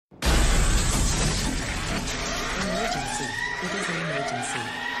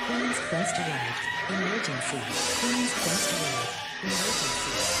Quest arrived. Emergency. Queen's Quest arrived. Emergency.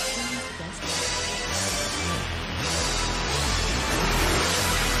 Queen's Quest arrived.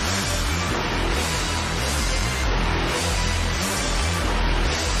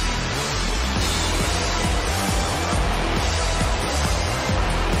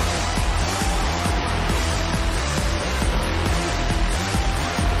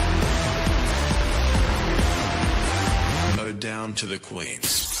 Down to the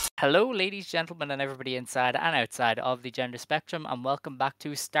queens. Hello, ladies, gentlemen, and everybody inside and outside of the gender spectrum, and welcome back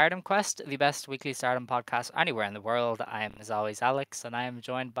to Stardom Quest, the best weekly Stardom podcast anywhere in the world. I am, as always, Alex, and I am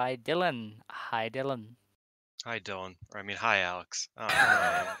joined by Dylan. Hi, Dylan. Hi, Dylan. Hi, Alex.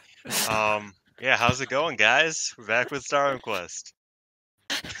 Yeah, how's it going, guys? We're back with Stardom Quest.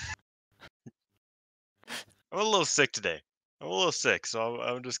 I'm a little sick today. So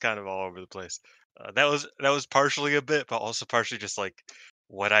I'm just kind of all over the place. That was partially a bit, but also partially just like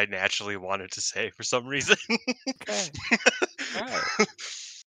what I naturally wanted to say for some reason. Okay. All right.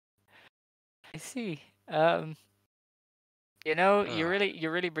 I see. You know, you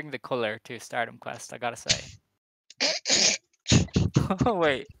really bring the color to Stardom Quest, I gotta say. Oh,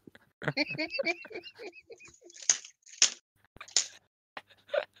 wait.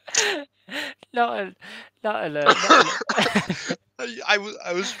 not I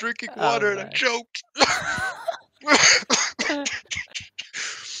was drinking water and I choked.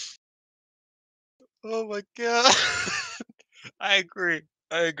 Oh my god. I agree.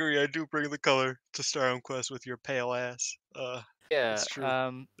 I do bring the color to Stardom Quest with your pale ass. Yeah. It's true.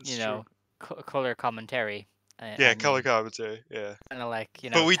 You know, color commentary. Yeah, color commentary. Yeah. Kind of like,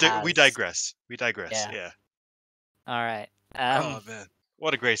 you know. But we digress. Yeah. All right. Oh man,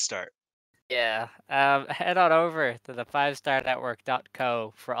 what a great start. Yeah. Head on over to the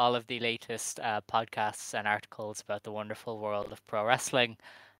 5starnetwork.co for all of the latest podcasts and articles about the wonderful world of pro wrestling.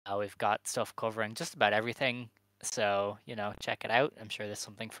 We've got stuff covering just about everything. So, you know, check it out. I'm sure there's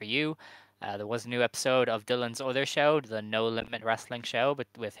something for you. There was a new episode of Dylan's other show, the No Limit Wrestling Show, but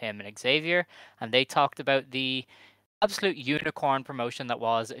with him and Xavier. And they talked about the absolute unicorn promotion that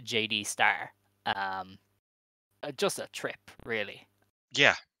was JD Star. Just a trip, really.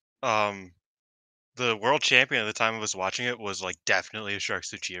 Yeah. The world champion at the time I was watching it was like definitely a Shark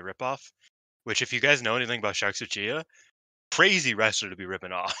Tsuchiya ripoff. Which, if you guys know anything about Shark Tsuchiya, crazy wrestler to be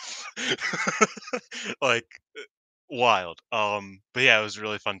ripping off. Like wild. But yeah, it was a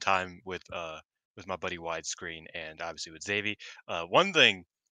really fun time with my buddy Widescreen and obviously with Xavi. One thing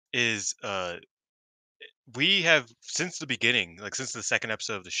is we have since the beginning, like since the second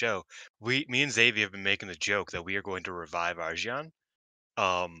episode of the show, me and Xavi have been making the joke that we are going to revive Arjan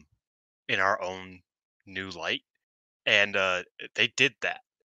in our own new light. And they did that.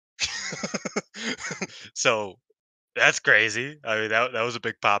 So that's crazy. I mean, that was a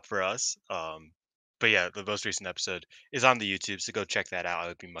big pop for us. But yeah, the most recent episode is on the YouTube, so go check that out. I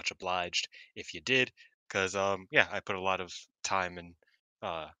would be much obliged if you did, because yeah, I put a lot of time and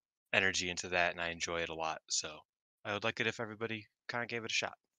energy into that, and I enjoy it a lot. So I would like it if everybody kind of gave it a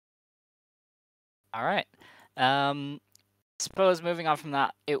shot. All right. Suppose moving on from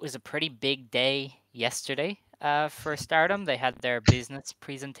that, it was a pretty big day yesterday for Stardom. They had their business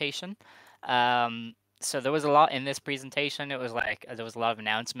presentation. So there was a lot in this presentation. It was like there was a lot of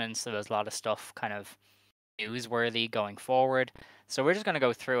announcements. There was a lot of stuff kind of newsworthy going forward. So we're just going to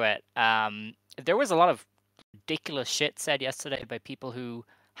go through it. There was a lot of ridiculous shit said yesterday by people who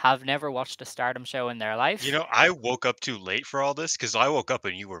have never watched a Stardom show in their life. You know, I woke up too late for all this because I woke up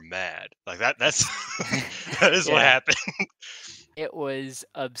and you were mad. Like that's that is what happened. It was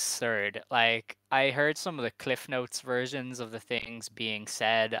absurd. Like, I heard some of the Cliff Notes versions of the things being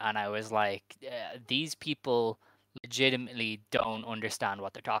said, and I was like, these people legitimately don't understand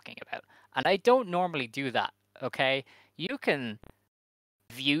what they're talking about. And I don't normally do that, okay? You can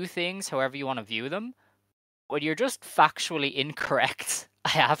view things however you want to view them. When you're just factually incorrect, I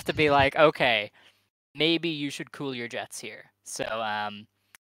have to be like, okay, maybe you should cool your jets here. So,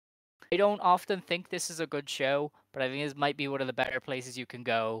 I don't often think this is a good show, but I think this might be one of the better places you can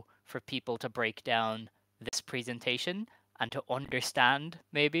go for people to break down this presentation and to understand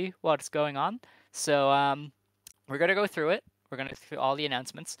maybe what's going on. So we're going to go through it. We're going to go through all the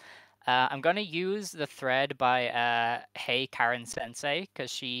announcements. I'm going to use the thread by Hey Karen Sensei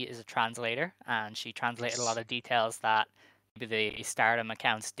because she is a translator and she translated a lot of details that maybe the Stardom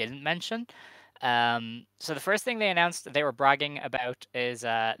accounts didn't mention. So the first thing they announced they were bragging about is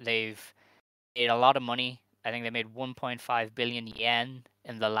they've made a lot of money. I think they made 1.5 billion yen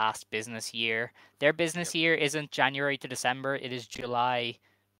in the last business year. Their business year isn't January to December, it is July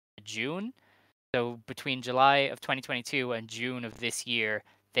to June. So between July of 2022 and June of this year,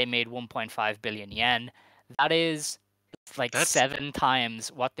 they made 1.5 billion yen. That is like That's 7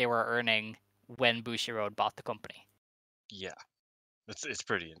 times what they were earning when Bushiroad bought the company. yeah. It's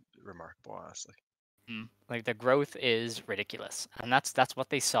pretty remarkable, honestly. Like the growth is ridiculous, and that's what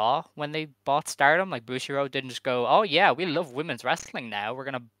they saw when they bought Stardom. Like Bushiroad didn't just go, "Oh yeah, we love women's wrestling now. We're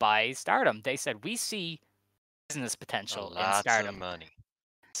gonna buy Stardom." They said, "We see business A potential in lots of Stardom." money.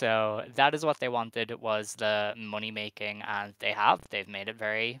 So that is what they wanted, was the money making, and they have. They've made it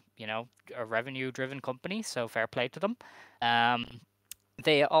very, a revenue driven company. So fair play to them. Um,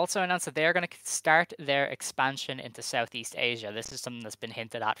 they also announced that they are going to start their expansion into Southeast Asia. This is something that's been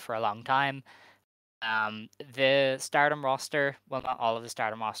hinted at for a long time. The Stardom roster, well, not all of the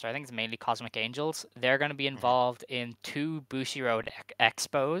Stardom roster, I think it's mainly Cosmic Angels. They're going to be Mhm. involved in 2 Bushiroad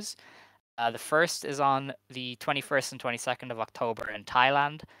expos. The first is on the 21st and 22nd of October in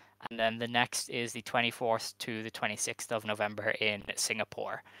Thailand, and then the next is the 24th to the 26th of November in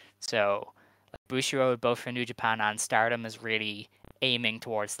Singapore. So, like, Bushiroad, both for New Japan and Stardom, is really aiming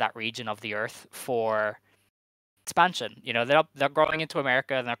towards that region of the earth for expansion. They're going into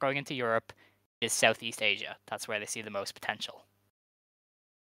America, they're not going into Europe. Is Southeast Asia. That's where they see the most potential.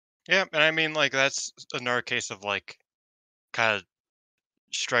 Yeah, and I mean, like, that's another case of like kind of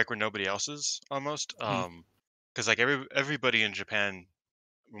strike where nobody else is almost. Mhm. Because like everybody in Japan,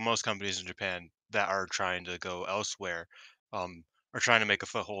 well, most companies in Japan that are trying to go elsewhere, are trying to make a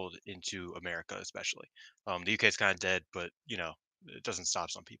foothold into America, especially. The UK is kind of dead, but it doesn't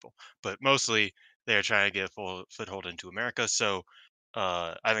stop some people. But mostly they're trying to get a full foothold into America. So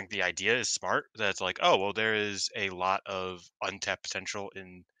I think the idea is smart. That's like, oh well, there is a lot of untapped potential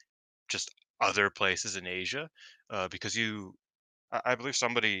in just other places in Asia, because I believe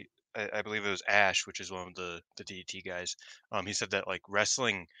somebody, I believe it was Ash, which is one of the DDT guys. He said that like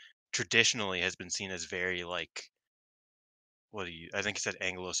wrestling traditionally has been seen as very like, I think he said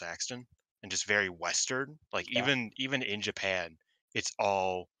Anglo-Saxon and just very Western. Like Yeah. even in Japan, it's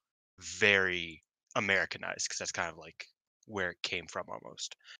all very Americanized because that's kind of like where it came from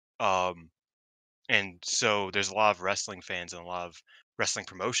almost. Um, and so there's a lot of wrestling fans and a lot of wrestling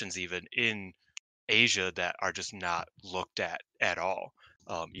promotions even in Asia that are just not looked at all,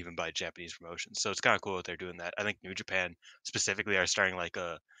 even by Japanese promotions. So it's kind of cool that they're doing that. I think New Japan specifically are starting like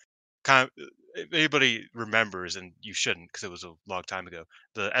a kind of, if anybody remembers, and you shouldn't because it was a long time ago.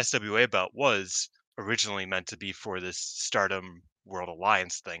 The SWA belt was originally meant to be for this Stardom World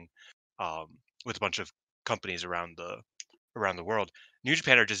Alliance thing, um, with a bunch of companies around the world. New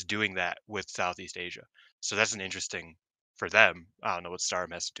Japan are just doing that with Southeast Asia, so that's an interesting for them. I don't know what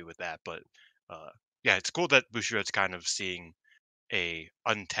Stardom has to do with that, but uh, yeah, it's cool that Bushiroad's kind of seeing a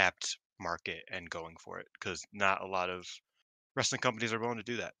untapped market and going for it because not a lot of wrestling companies are willing to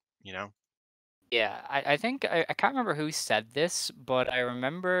do that. You know? Yeah, I think I can't remember who said this, but I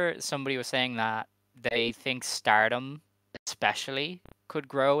remember somebody was saying that they think Stardom especially could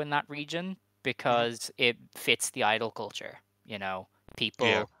grow in that region Hmm. because it fits the idol culture.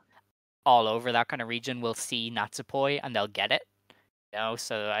 Yeah, People all over that kind of region will see Natsupoi and they'll get it.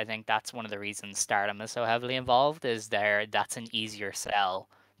 So I think that's one of the reasons Stardom is so heavily involved, is that's an easier sell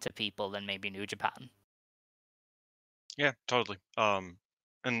to people than maybe New Japan. yeah, totally.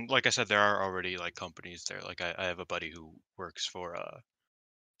 And like I said, there are already like companies there. Like I have a buddy who works for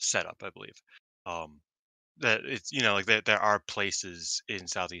Setup, I believe. Um, that it's like there are places in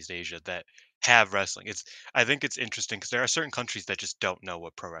Southeast Asia that have wrestling. I think it's interesting because there are certain countries that just don't know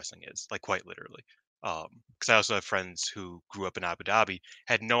what pro wrestling is, like quite literally. Because I also have friends who grew up in Abu Dhabi,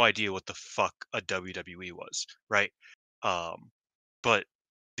 had no idea what the fuck a WWE was, right? Um, but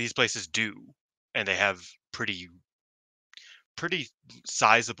these places do, and they have pretty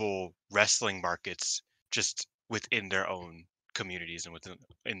sizable wrestling markets just within their own communities and within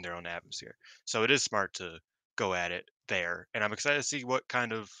in their own atmosphere. So it is smart to go at it there, and I'm excited to see what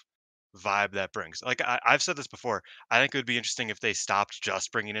kind of vibe that brings. Like I've said this before, I think it would be interesting if they stopped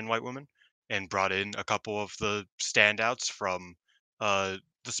just bringing in white women and brought in a couple of the standouts from uh,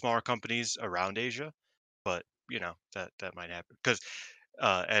 the smaller companies around Asia. But that might happen because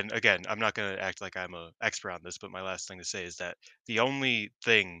and again, I'm not going to act like I'm a expert on this, but my last thing to say is that the only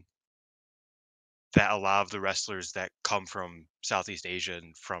thing that a lot of the wrestlers that come from Southeast Asia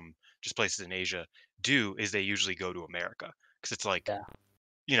and from just places in Asia do is they usually go to America because it's like Yeah.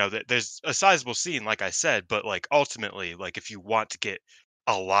 there's a sizable scene, like I said, but like ultimately, like if you want to get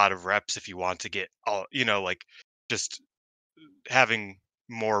a lot of reps, if you want to get all, like just having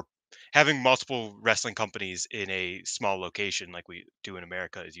more having multiple wrestling companies in a small location like we do in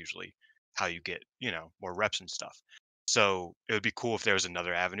America is usually how you get, more reps and stuff. So it would be cool if there was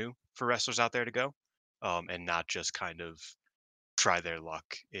another avenue for wrestlers out there to go, and not just kind of try their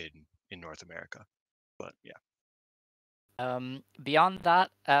luck in North America. But yeah. Beyond that,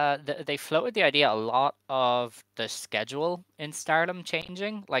 they floated the idea a lot of the schedule in Stardom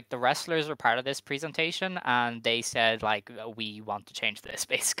changing. Like the wrestlers were part of this presentation, and they said like we want to change this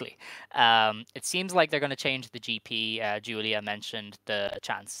basically. It seems like they're going to change the GP. Julia mentioned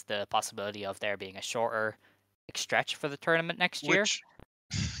the possibility of there being a shorter stretch for the tournament next year. Which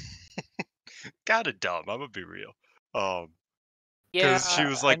kind of dumb. I'm gonna be real. Because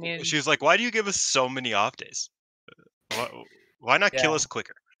Yeah, I mean, she was like, why do you give us so many off days? Why not kill yeah. us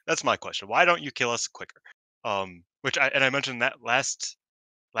quicker? That's my question. Why don't you kill us quicker? Which I mentioned that last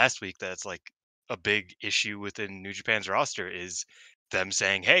week that it's like a big issue within New Japan's roster is them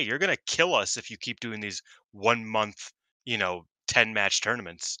saying, "Hey, you're gonna kill us if you keep doing these 1 month, 10 match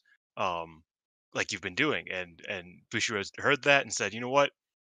tournaments, um, like you've been doing." And Bushiroad heard that and said, "You know what?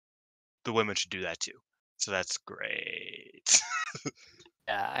 The women should do that too." So that's great.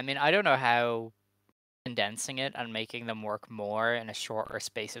 Yeah, I mean, I don't know how condensing it and making them work more in a shorter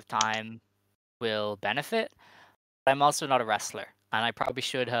space of time will benefit. But I'm also not a wrestler, and I probably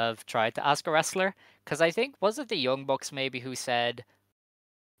should have tried to ask a wrestler because I think was it the Young Bucks maybe who said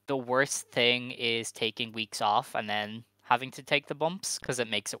the worst thing is taking weeks off and then having to take the bumps because it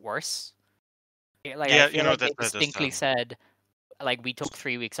makes it worse. Like I Yeah, feel like they that does distinctly sound. said like we took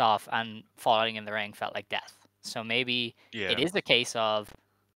 3 weeks off and falling in the ring felt like death. So maybe it Yeah. is a case of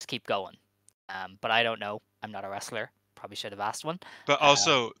just keep going. But I don't know. I'm not a wrestler. Probably should have asked one. But Uh,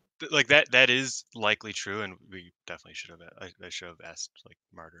 also, like that is likely true, and we definitely should have. I should have asked like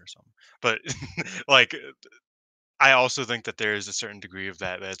Martyr or something. But like, I also think that there is a certain degree of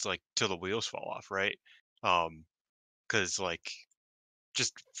that that's like till the wheels fall off, right? Because like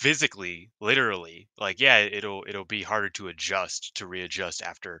just physically, literally, like yeah, it'll be harder to readjust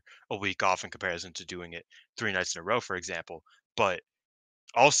after a week off in comparison to doing it 3 nights in a row, for example. But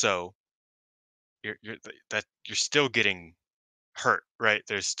also, you're still getting hurt, right?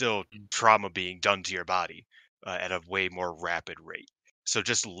 There's still mm, trauma being done to your body at a way more rapid rate. So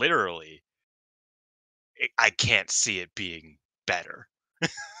just literally, I can't see it being better,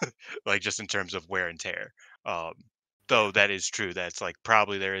 like just in terms of wear and tear. Um, yeah. though that is true. That's like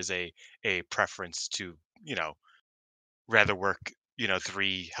probably there is a preference to rather work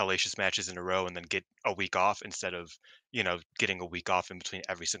 3 hellacious matches in a row and then get a week off instead of getting a week off in between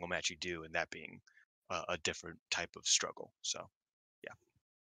every single match you do, and that being a different type of struggle. So yeah.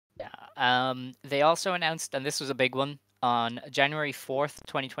 Yeah. They also announced, and this was a big one, on January 4th,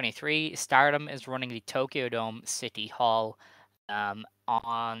 2023, Stardom is running the Tokyo Dome City Hall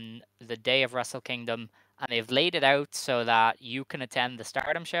on the day of Wrestle Kingdom, and they've laid it out so that you can attend the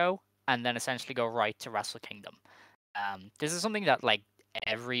Stardom show and then essentially go right to Wrestle Kingdom. This is something that like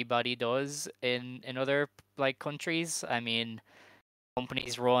everybody does in other like countries. I mean,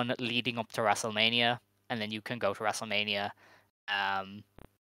 companies run leading up to WrestleMania, and then you can go to WrestleMania. Um,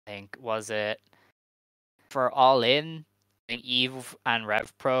 I think was it for All In? I think Eve and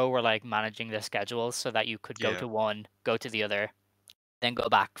Rev Pro were like managing the schedules so that you could go Yeah. to one, go to the other, then go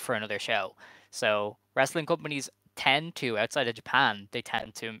back for another show. So wrestling companies tend to, outside of Japan, they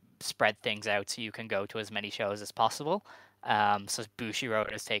tend to spread things out so you can go to as many shows as possible. So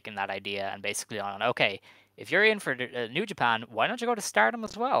Bushiroad has taken that idea and basically on, okay, if you're in for New Japan, why don't you go to Stardom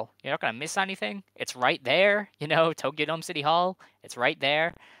as well? You're not going to miss anything. It's right there, Tokyo Dome City Hall. It's right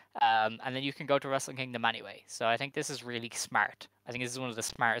there. And then you can go to Wrestle Kingdom anyway. So I think this is really smart. I think this is one of the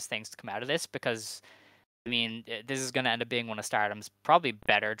smartest things to come out of this because I mean, this is going to end up being one of Stardom's probably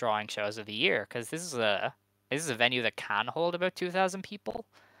better drawing shows of the year because this is a venue that can hold about 2,000 people.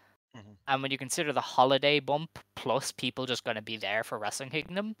 Mhm. And when you consider the holiday bump plus people just going to be there for Wrestling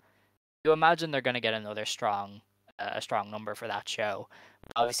Kingdom, you imagine they're going to get another a strong number for that show.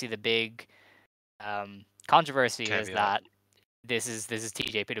 Obviously, the big controversy is Caveat. that this is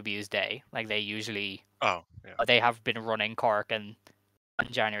TJPW's day. Like Oh, yeah. they have been running Cork and on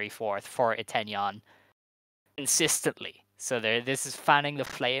January 4th for Itenyon consistently. So this is fanning the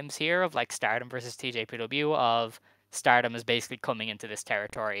flames here of like Stardom versus TJPW of Stardom is basically coming into this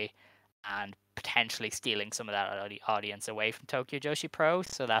territory and potentially stealing some of that audience away from Tokyo Joshi Pro.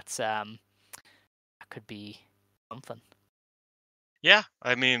 So that could be something. Yeah,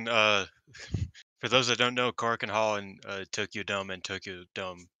 I mean, for those that don't know, Korakuen Hall and Tokyo Dome and Tokyo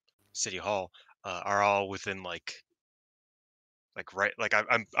Dome City Hall are all within right, like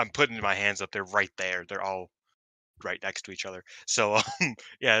I'm putting my hands up. They're right there. They're all right next to each other. So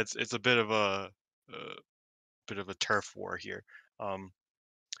yeah, it's a bit of a turf war here. Um,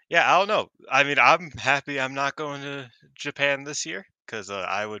 yeah, I don't know. I mean, I'm happy I'm not going to Japan this year because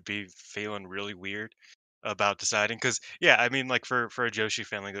I would be feeling really weird about deciding. Because yeah, I mean, like for a Joshi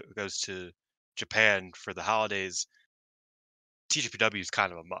family that goes to Japan for the holidays, TGPW is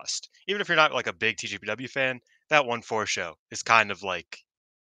kind of a must. Even if you're not like a big TGPW fan, that 1/4 show is kind of like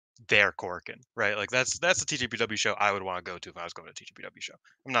their Corkin, right? Like that's a TGPW show I would want to go to if I was going to a TGPW show.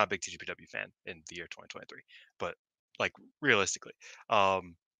 I'm not a big TGPW fan in the year 2023, but like realistically,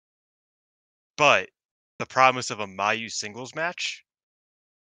 um, but the promise of a Mayu singles match,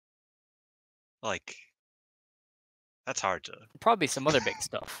 like that's hard to. Probably some other big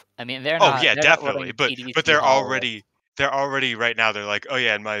stuff. I mean, Oh yeah, they're not definitely. running But TDC Hall with they're already right now. They're like, oh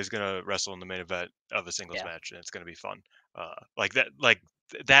yeah, and Mayu's gonna wrestle in the main event of a singles yeah. match, and it's gonna be fun. Like that,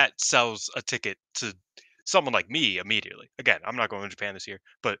 that sells a ticket to someone like me immediately. Again, I'm not going to Japan this year,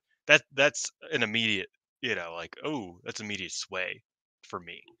 but that's an immediate, like oh, that's immediate sway for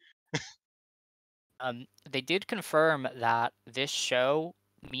me. They did confirm that this show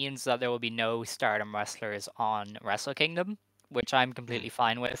means that there will be no Stardom wrestlers on Wrestle Kingdom, which I'm completely Mm.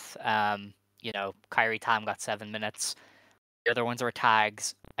 fine with. Kyrie Tam got 7 minutes. The other ones were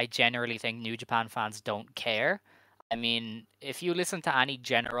tags. I generally think New Japan fans don't care. I mean, if you listen to any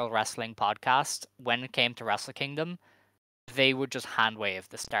general wrestling podcast, when it came to Wrestle Kingdom, they would just hand wave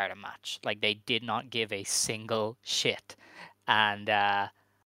the Stardom match. Like they did not give a single shit. And I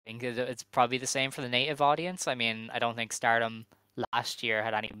think it's probably the same for the native audience. I mean, I don't think Stardom last year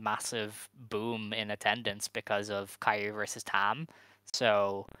had any massive boom in attendance because of Kyrie versus Tam.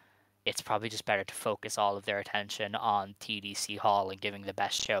 So it's probably just better to focus all of their attention on TDC Hall and giving the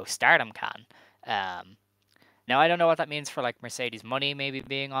best show Stardom can. Now I don't know what that means for like Mercedes Money maybe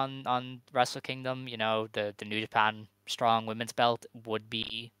being on Wrestle Kingdom. The New Japan Strong Women's Belt would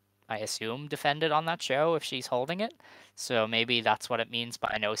be, I assume, defended on that show if she's holding it. So maybe that's what it means.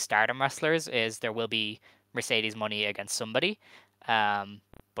 But I know Stardom wrestlers is there will be Mercedes Money against somebody,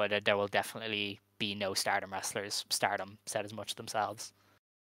 but there will definitely be no Stardom wrestlers. Stardom said as much themselves.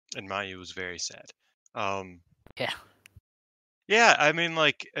 And Mayu was very sad. Um, Yeah. yeah, I mean,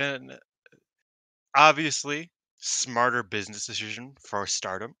 like, and obviously, smarter business decision for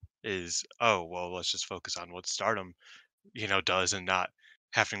Stardom is, oh, well, let's just focus on what Stardom, does and not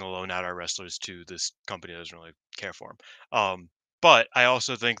having to loan out our wrestlers to this company that doesn't really care for them. But I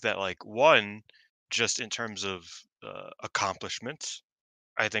also think that, like, one, just in terms of accomplishments,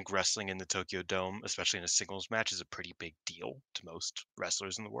 I think wrestling in the Tokyo Dome, especially in a singles match, is a pretty big deal to most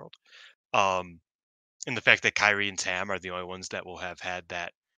wrestlers in the world. Um, and the fact that Kyrie and Tam are the only ones that will have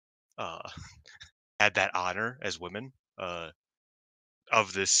uh, had that honor as women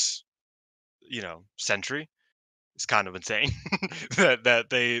of this century is kind of insane. that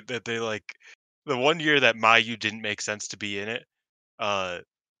they like the one year that Mayu didn't make sense to be in it uh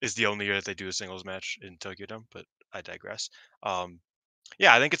is the only year that they do a singles match in Tokyo Dome, but I digress.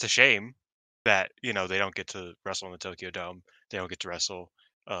 Yeah, I think it's a shame that they don't get to wrestle in the Tokyo Dome. They don't get to wrestle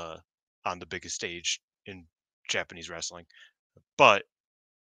uh on the biggest stage in Japanese wrestling, but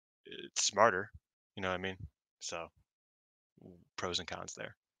it's smarter, you know what I mean? So pros and cons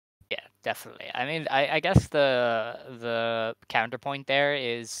there. Yeah, definitely. I mean, I guess the counterpoint there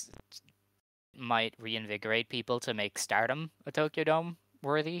is might reinvigorate people to make Stardom a Tokyo Dome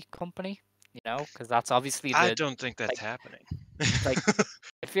worthy company, because that's obviously I the don't think that's like happening. like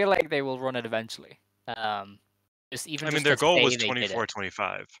I feel like they will run it eventually. Um, just even I mean, just their to goal say was they did it. 24,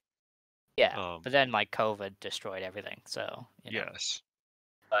 25. Yeah, Um, but then like COVID destroyed everything, so. yes.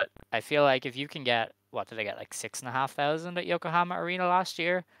 But I feel like if you can get what did they get like 6,500 at Yokohama Arena last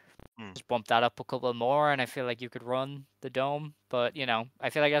year? Mm. Just bump that up a couple more, and I feel like you could run the dome. But I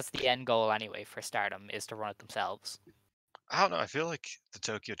feel like that's the end goal anyway for Stardom is to run it themselves. I don't know. I feel like the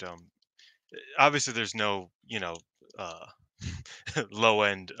Tokyo Dome. Obviously, there's no, uh, low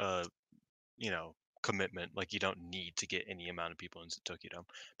end, commitment. Like you don't need to get any amount of people into Tokyo Dome,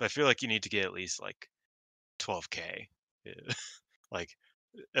 but I feel like you need to get at least like 12K, like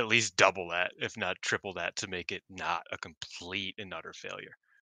at least double that, if not triple that, to make it not a complete and utter failure.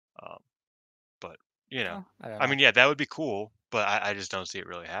 Um, but Oh, I don't I know. mean, yeah, that would be cool, but I just don't see it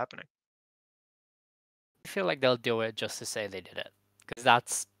really happening. I feel like they'll do it just to say they did it, because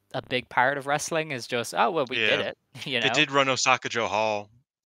that's a big part of wrestling is just oh well we did Yeah, it, they did run Osaka Joe Hall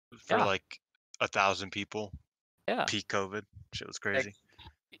for Yeah, like 1,000 people. yeah. Peak COVID, shit was Like crazy.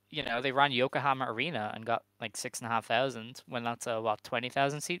 they ran Yokohama Arena and got like 6,500 when that's a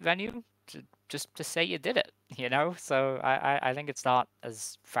 20,000 seat venue. Just to say you did it. So I think it's not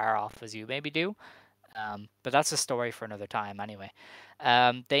as far off as you maybe do. But that's a story for another time anyway.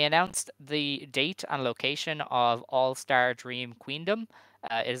 They announced the date and location of All Star Dream Queendom.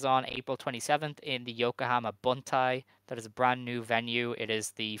 It is on April 27th in the Yokohama Buntai. That is a brand new venue. It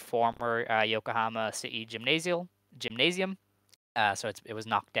is the former Yokohama City Gymnasium. It was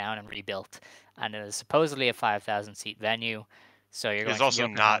knocked down and rebuilt, and it is supposedly a 5,000 seat venue. So you're It is going from also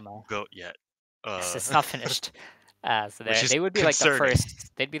not Yokohama. built yet. Yes, it's not finished. So Which is they would be like the concerning.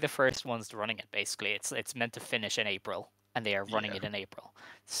 first. They'd be the first ones to running it. Basically, it's meant to finish in April, and they are running Yeah. it in April.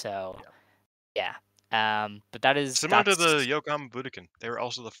 So Yeah. yeah. But Similar to the that's Yokohama Budokan. They were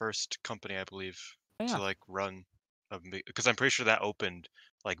also the first company, I believe, oh, to yeah. like run because I'm pretty sure that opened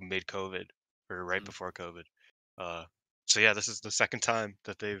like mid-COVID or right Mm. before COVID. Uh, so yeah, this is the second time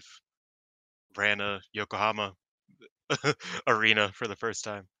that they've ran a Yokohama arena for the first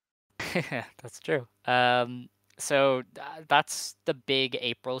time. That's true. That's the big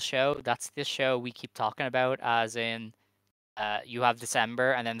April show. That's the show we keep talking about, as in, you have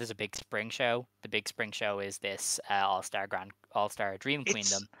December, and then there's a big spring show. The big spring show is this All Star Dream It's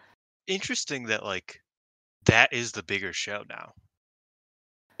Queendom. interesting that like that is the bigger show now.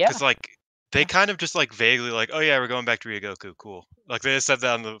 Yeah, Because like they yeah, kind of just like vaguely like, oh yeah, we're going back to Ryogoku, cool. Like they just said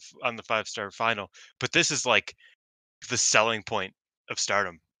that on the 5-star final, but this is like the selling point of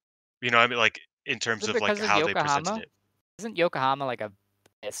Stardom. You know, what I mean, like in is terms it of like because of how they presented Yokohama? it. Isn't Yokohama like a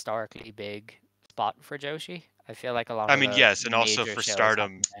historically big spot for Joshi? I feel like a lot I of mean, the yes, and also major for shows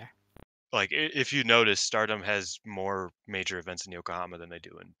Stardom, happen there. like if you notice, Stardom has more major events in Yokohama than they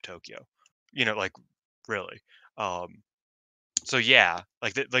do in Tokyo. You know, like really. Um, so yeah,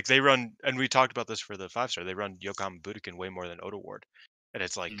 like they run, and we talked about this for the 5-star. They run Yokohama Budokan way more than Ota Ward, and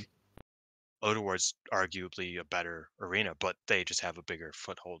it's Mm. like Ota Ward's arguably a better arena, but they just have a bigger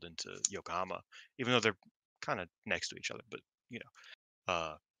foothold into Yokohama, even though they're kind of next to each other. But you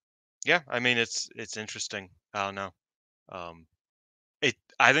know, yeah, I mean it's interesting. I don't know. Um,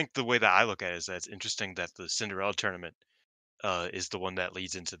 I think the way that I look at it is that it's interesting that the Cinderella tournament is the one that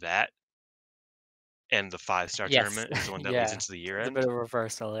leads into that, and the 5-star Yes, tournament is the one that leads yeah, into the year it's a bit end. of a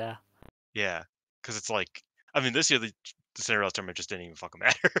reversal. Yeah, Yeah, because it's like, I mean, this year the Cinderella tournament just didn't even fucking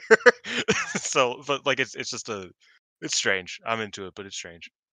matter. So, but like it's just it's strange. I'm into it, but it's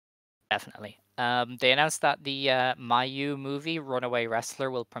strange. definitely. They announced that the Mayu movie Runaway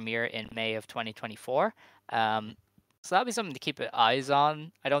Wrestler will premiere in May of 2024. Mhm. So that'll be something to keep eyes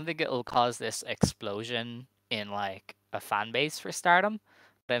on. I don't think it'll cause this explosion in like a fan base for Stardom,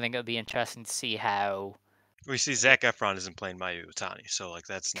 but I think it'll be interesting to see how. We see Zac Efron isn't playing Mayu Utani, so like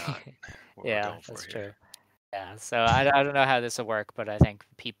that's not what we're Yeah, going for that's here. true. Yeah, so I don't know how this will work, but I think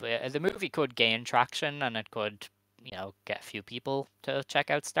the movie could gain traction and it could, get a few people to check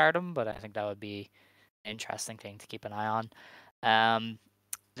out Stardom, but I think that would be an interesting thing to keep an eye on. Um,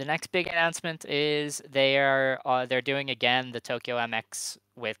 the next big announcement is they're doing again the Tokyo MX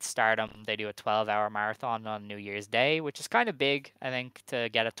with Stardom. They do a 12-hour marathon on New Year's Day, which is kind of big, I think, to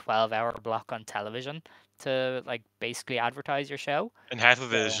get a 12-hour block on television to like basically advertise your show. And half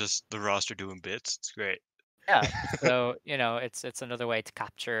of it is So just the roster doing bits. It's great. yeah, so it's another way to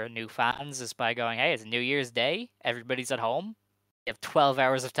capture new fans is by going, hey, it's New Year's Day, everybody's at home, you have 12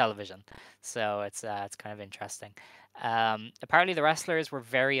 hours of television, so it's kind of interesting. Apparently the wrestlers were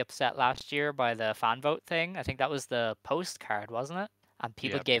very upset last year by the fan vote thing. I think that was the postcard, wasn't it? And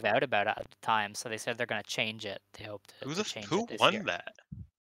people Yeah. gave out about it at the time, so they said they're going to change it. They hope to change Who it this year. won that?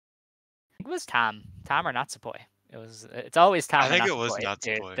 It was Tam or Natsupoi. It's always I Tam or think it was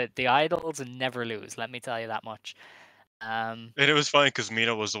Natsupoi. Natsupoi. The idols never lose. Let me tell you that much. Um, And it was funny because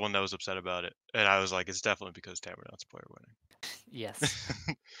Mina was the one that was upset about it, and I was like, it's definitely because Tamara Natsupoi are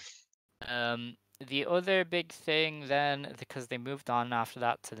yes. winning. The other big thing then, because they moved on after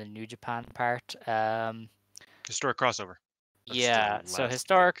that to the New Japan part. Historic crossover. That's the Yeah. So last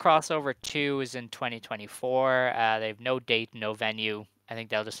Historic big. Crossover 2 is in 2024. They have no date, no venue. I think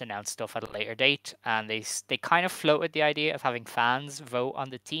they'll just announce stuff at a later date. And they kind of floated the idea of having fans vote on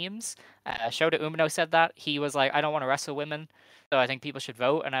the teams. Shota Umino said that. He was like, I don't want to wrestle women, so I think people should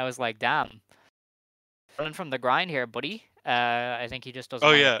vote. And I was like, damn, running from the grind here, buddy. I think he just doesn't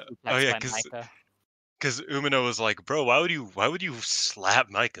want to get Oh suplexed yeah, by Maika. because Umino was like, bro, why would you slap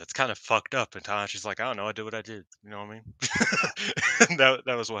Micah? It's kind of fucked up. And Tanashi's like, I don't know, I did what I did. You know what I mean? And that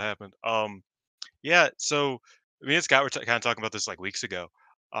was what happened. Yeah. So me and Scott were kind of talking about this like weeks ago.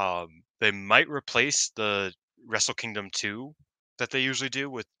 They might replace the Wrestle Kingdom 2 that they usually do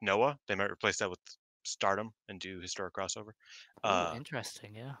with Noah. They might replace that with Stardom and do historic crossover. Oh, Uh,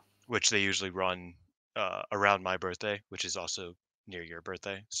 interesting. Yeah. which they usually run around my birthday, which is also near your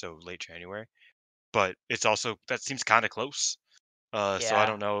birthday, so late January. But it's also that seems kind of close. So I Yeah.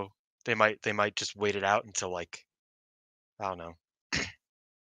 don't know. They might just wait it out until like I don't know.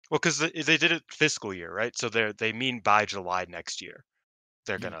 Well, because they did it fiscal year, right? So they mean by July next year.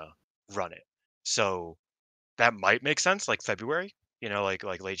 they're Mhm. gonna run it. So that might make sense, like February, like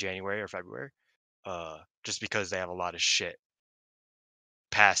late January or February, just because they have a lot of shit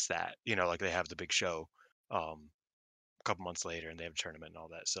past that, like they have the big show, um, a couple months later, and they have a tournament and all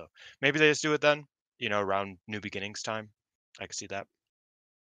that. So maybe they just do it then, around New Beginnings time. I could see that.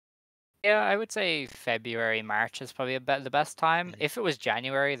 Yeah, I would say February, March is probably the best time. Mhm. If it was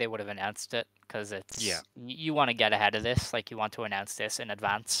January, they would have announced it because Yeah, you want to get ahead of this. Like you want to announce this in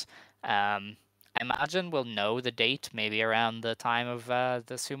advance. I imagine we'll know the date maybe around the time of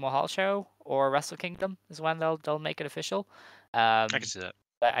the Sumo Hall show or Wrestle Kingdom is when they'll make it official. I could Um, see that.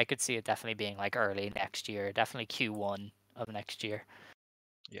 but I could see it definitely being like early next year, definitely Q1 of next year.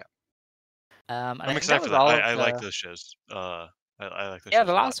 Yeah, And I'm I think that excited for was that. all I, of I like the. those shows. I like those Yeah, shows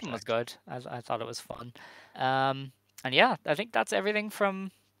the a lot, last in one was fact. good. I thought it was fun. And yeah, I think that's everything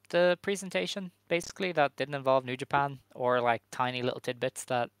from the presentation, basically, that didn't involve New Japan or like tiny little tidbits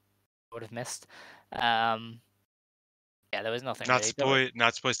that I would have missed. Um, yeah, there was nothing really.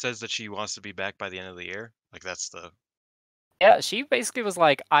 Natsupoi says that she wants to be back by the end of the year. Like that's the Yeah, she basically was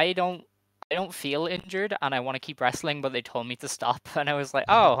like, I don't feel injured and I want to keep wrestling, but they told me to stop. And I was like,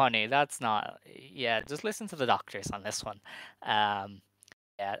 oh, honey, that's not. Yeah, just listen to the doctors on this one. Um,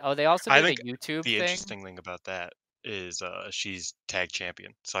 yeah. Oh, they also I did a think YouTube the thing. interesting thing about that is she's tag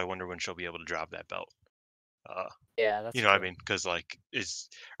champion. So I wonder when she'll be able to drop that belt. Uh, Yeah, you that's know what I true. mean? Because like,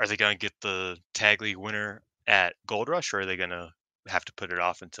 are they gonna get the tag league winner at Gold Rush, or are they gonna have to put it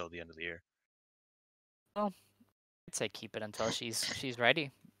off until the end of the year? Well, I'd say keep it until she's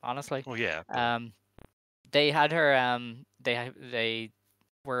ready. Honestly, Well, yeah, but um, they had her. They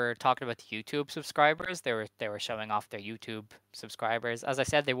were talking about the YouTube subscribers. They were showing off their YouTube subscribers, as I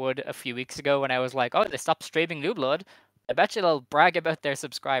said they would a few weeks ago when I was like, oh, they stopped streaming New Blood. I bet you they'll brag about their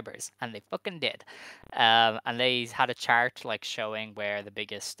subscribers, and they fucking did. And they had a chart like showing where the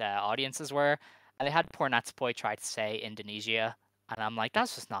biggest audiences were, and they had poor Natsupoi try to say Indonesia, and I'm like,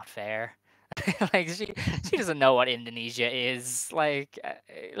 that's just not fair. Like she doesn't know what Indonesia is. Like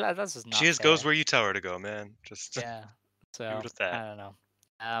that's just she not just goes fair. where you tell her to go, man. Just Yeah. leave it So at that. I don't know.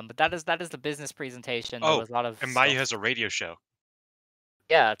 But that is the business presentation. There Oh, was a lot of and Mayu stuff. has a radio show,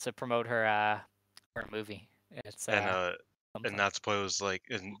 Yeah, to promote her movie. It's and something. Natsupoi was like,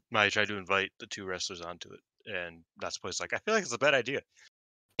 and Mayu tried to invite the two wrestlers onto it, and Natsupoi's like, I feel like it's a bad idea.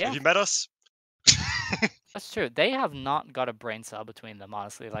 Have Yeah, you met us? that's true. They have not got a brain cell between them,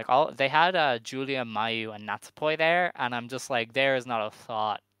 honestly. Like all they had Julia, Mayu, and Natsupoi there, and I'm just like, there is not a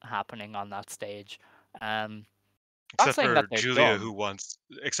thought happening on that stage. Um, not except saying that for they're Julia, dumb. who wants,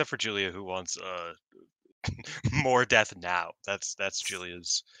 more death now. That's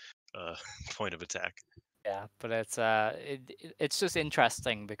Julia's uh point of attack. Yeah, but it's just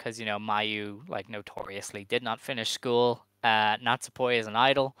interesting because Mayu like notoriously did not finish school. Natsupoi is an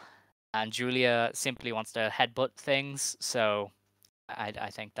idol, and Julia simply wants to headbutt things. So I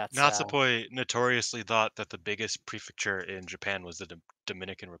think that's Natsupoi notoriously thought that the biggest prefecture in Japan was the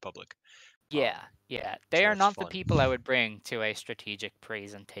Dominican Republic. yeah, yeah. They So are that's not the fun. people I would bring to a strategic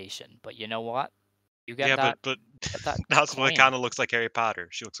presentation. But you know what? You Yeah, but get that Natsupoi coin. kind of looks like Harry Potter.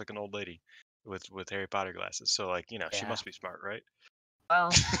 She looks like an old lady with Harry Potter glasses. So like, she Yeah. must be smart, right?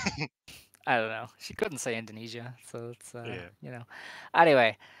 Well, I don't know. She couldn't say Indonesia, so it's Yeah.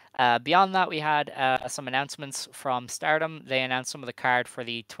 Anyway, beyond that, we had some announcements from Stardom. They announced some of the card for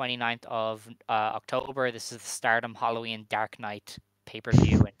the 29th of October. This is the Stardom Halloween Dark Knight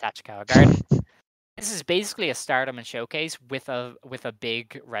pay-per-view in Tachikawa Garden. This is basically a Stardom and Showcase with a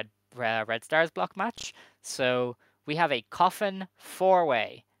big Red Stars block match. So we have a Coffin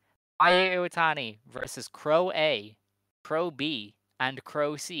 4-way. Aya Iwatani versus Crow A, Crow B, and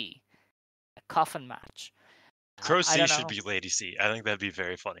Crow C. A coffin match. Crow I C don't should know. be Lady C. I think that'd be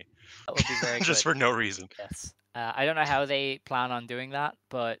very funny. That would be very Just good. for no reason. Yes. I don't know how they plan on doing that,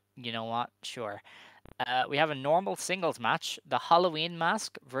 but you know what? Sure. We have a normal singles match: the Halloween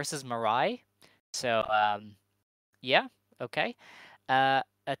Mask versus Mirai. So, yeah, okay. A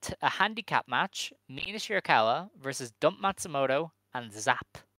handicap match: Mina Shirakawa versus Dump Matsumoto and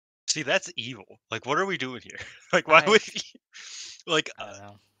Zap. See, that's evil. Like, what are we doing here? Like, why I would he... like, I don't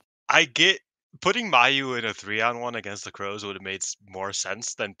know. I get putting Mayu in a 3-on-1 against the Crows would have made more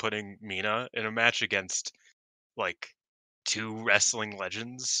sense than putting Mina in a match against like two wrestling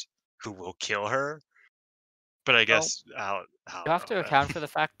legends who will kill her. But I Well, guess I you don't have know, to man. account for the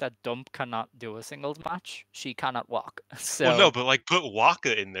fact that Dump cannot do a singles match. She cannot walk. Well, no, So, but like put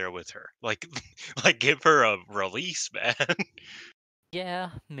Waka in there with her. Like, like give her a release, man.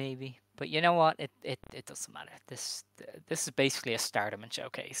 yeah, maybe. But you know what? It doesn't matter. This is basically a Stardom and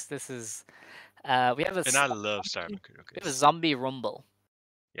Showcase. This is we have a And I love Star we have a Showcase. zombie rumble.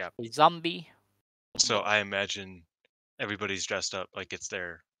 Yeah. a zombie. So Boy. I imagine everybody's dressed up like it's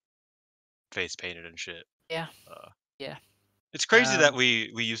their face painted and shit. Yeah, Uh, yeah, it's crazy that um,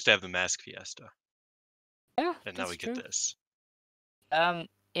 we used to have the mask fiesta, yeah, and now that's we get true. this.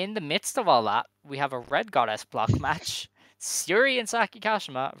 In the midst of all that, we have a Red Goddess block match: Suri and Saki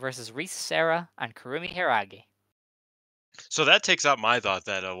Kashima versus Risa Sera and Kurumi Hiragi. So that takes out my thought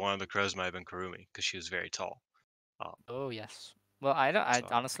that one of the crows might have been Kurumi because she was very tall. Um, Oh yes. Well, I don't. I so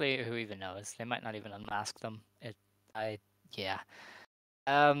honestly, who even knows? They might not even unmask them. I. Yeah.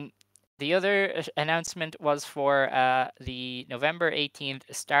 Um. The other announcement was for the November 18th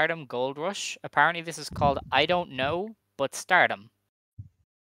Stardom Gold Rush. Apparently, this is called I don't know, but Stardom.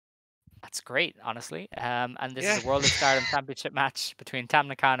 That's great, honestly. And this is yeah. a World of Stardom Championship match between Tam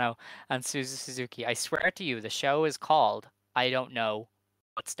Nakano and Suzu Suzuki. I swear to you, the show is called I don't know,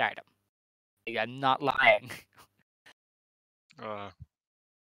 but Stardom. I'm not lying. uh,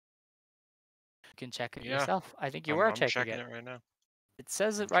 You can check it yeah. yourself. I think you I'm were I'm checking checking it. it right now. It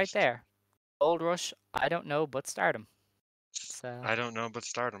says I'm it right just there. Gold Rush, I don't know, but Stardom. It's I don't know, but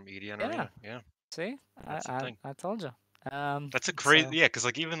Stardom, EDN yeah. Arena. Yeah, See, that's the thing. I told you. That's a It's crazy. Yeah, because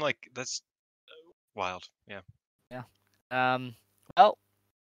like even like that's wild. Yeah. yeah. Well,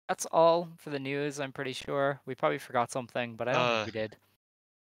 that's all for the news. I'm pretty sure we probably forgot something, but I don't think Uh, we did.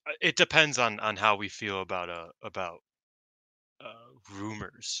 it depends on how we feel about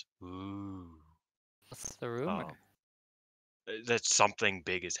rumors. Ooh. What's the rumor? Um, that something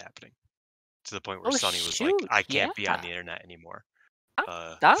big is happening to the point where Oh Sonny was like, shoot! I Yeah, can't be on the internet anymore.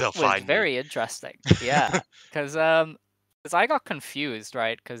 that They'll was find me. very interesting. Yeah, because I got confused,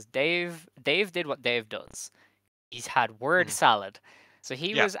 right? Because Dave did what Dave does. He's had word Mhm. salad, so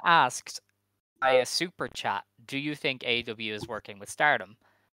he Yeah. was asked by a super chat, "Do you think AW is working with Stardom?"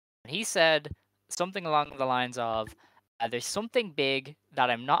 And he said something along the lines of, "There's something big that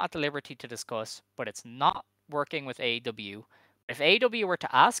I'm not at the liberty to discuss, but it's not working with AW. If AW were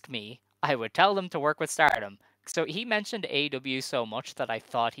to ask me, I would tell them to work with Stardom." So he mentioned AW so much that I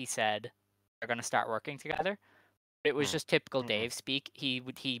thought he said they're going to start working together. It was Mm. just typical Mm-mm. Dave speak.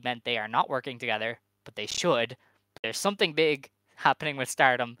 He meant they are not working together, but they should. There's something big happening with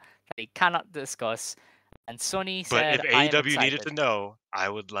Stardom that he cannot discuss. And Sonny But said, if "I am AEW needed excited." to know, I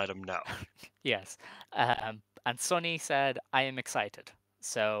would let them know. Yes. And Sonny said, "I am excited."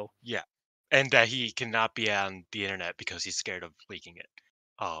 So, Yeah. And that he cannot be on the internet because he's scared of leaking it.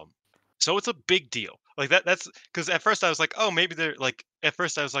 Um, so it's a big deal. Like that's because at first I was like, oh, maybe they're like at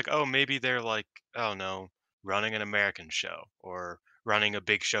first I was like, oh, maybe they're like, oh no, running an American show or running a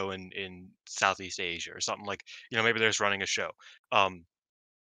big show in Southeast Asia or something like, maybe they're just running a show. Um,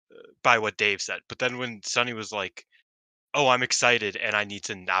 by what Dave said. But then when Sonny was like, "Oh, I'm excited and I need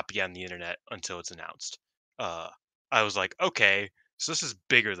to not be on the internet until it's announced." Uh, I was like, "Okay, so this is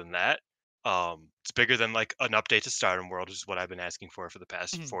bigger than that." It's bigger than like an update to Stardom World, which is what I've been asking for the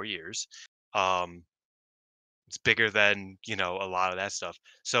past mhm, 4 years. Um, it's bigger than a lot of that stuff.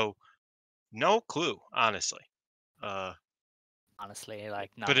 So no clue, honestly. Uh, honestly,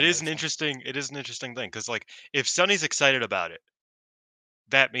 like, but none of us. it is an interesting thing because like if Sonny's excited about it,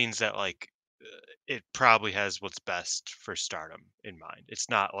 that means that like it probably has what's best for Stardom in mind. It's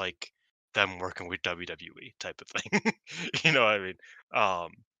not like them working with WWE type of thing. You know what I mean?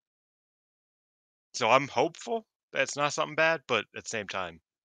 Um, so I'm hopeful that it's not something bad, but at the same time,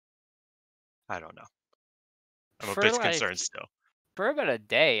 I don't know. I'm a For bit like, concerned still. for about a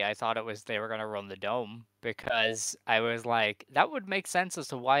day, I thought it was they were gonna run the dome because I was like, that would make sense as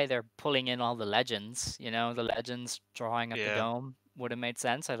to why they're pulling in all the legends. The legends drawing at the Yeah, dome would have made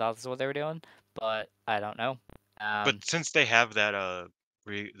sense. I thought that's what they were doing, but I don't know. but Um, since they have that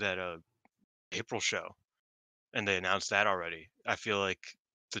that April show and they announced that already, I feel like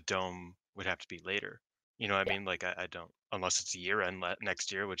the dome would have to be later. You know what I yeah. mean? Like I don't unless it's a year end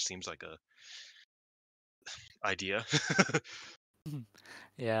next year, which seems like a idea.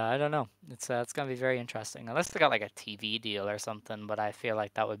 Yeah, I don't know. It's gonna be very interesting. Unless they got like a TV deal or something, but I feel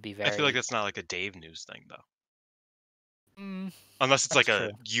like that would be I feel like very. that's not like a Dave News thing though. Mm, Unless it's that's like a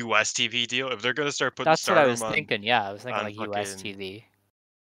true. US TV deal. If they're gonna start putting That's what I Stardom was thinking. Yeah, I was thinking on like US fucking TV.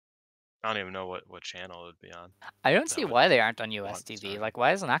 I don't even know what channel it would be on. I don't That see would why they aren't on US want TV. Stardom. Like, why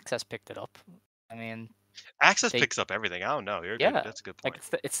hasn't Access picked it up? I mean, Access they picks up everything. I don't know. You're good. yeah, That's a good like point.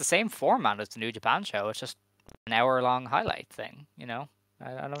 it's the same format as the New Japan show. It's just an hour-long highlight thing.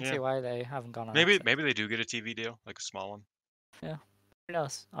 I don't Yeah. see why they haven't gone on Maybe Access. maybe they do get a TV deal, like a small one. Yeah, who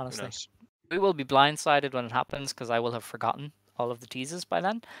knows? Who Honestly. knows? We will be blindsided when it happens because I will have forgotten all of the teases by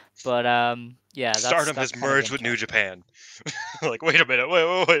then. But yeah, that's Stardom that's has kind of merged with New interesting. Japan. Like, wait a minute.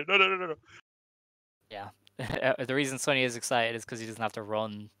 Wait. No. Yeah, The reason Sonny is excited is because he doesn't have to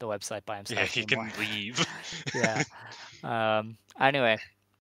run the website by Yeah, himself he anymore. can leave. Yeah. Anyway,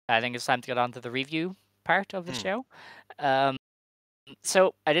 I think it's time to get on to the review part of the Hmm. show. Um,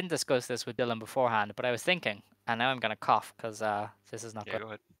 so I didn't discuss this with Dylan beforehand, but I was thinking, and now I'm gonna cough because this is not Yeah, good. go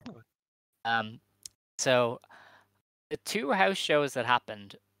ahead. Um, so the two house shows that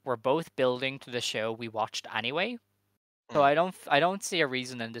happened were both building to the show we watched anyway. So Hmm. I don't see a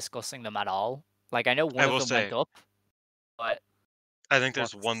reason in discussing them at all. Like I know I one of will them went say, up, but I think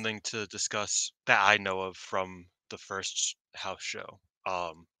there's one what's thing to discuss that I know of from the first house show.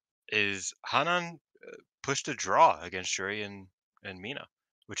 Is Hanan pushed a draw against Shuri and Mina,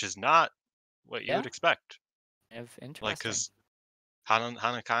 which is not what you yeah, would expect. kind of Like, interesting. cause Hanan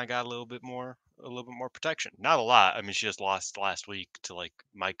kind of got a little bit more protection. Not a lot. I mean, she just lost last week to like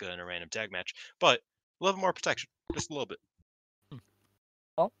Maika in a random tag match, but a little bit more protection, just a little bit. Hmm.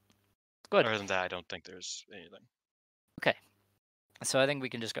 Well, good. Other than that, I don't think there's anything. Okay, so I think we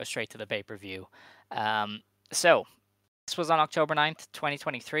can just go straight to the pay-per-view. So this was on October 9th,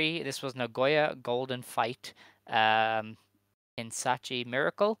 2023. This was Nagoya Golden Fight in Sachi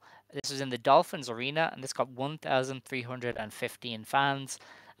Miracle. This was in the Dolphins Arena, and this got 1,315 fans.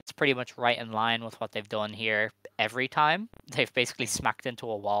 It's pretty much right in line with what they've done here every time. They've basically Mhm. smacked into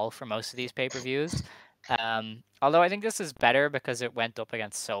a wall for most of these pay-per-views. Although I think this is better because it went up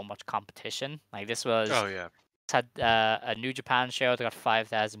against so much competition. Like this was Oh yeah, had a New Japan show that got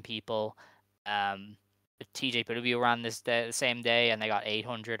 5,000 people. The TJPW ran this day, the same day, and they got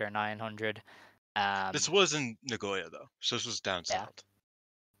 800 or 900. this Um, was in Nagoya though, so this was down yeah, south,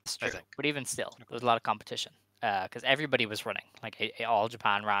 it's I true. think. But even still, there was Okay. a lot of competition because everybody was running. Like all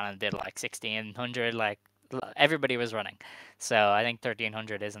Japan ran and did like 1,600. Like everybody was running. So I think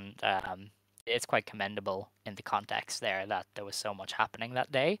 1,300 isn't. It's quite commendable in the context there that there was so much happening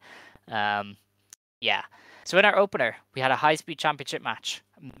that day. Um, Yeah. So in our opener, we had a high-speed championship match.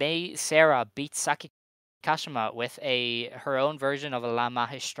 May Sarah beat Saki Kashima with her own version of a La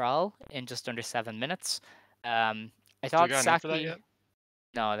Magistral in just under 7 minutes. I Do we thought got a name for that yet? Saki.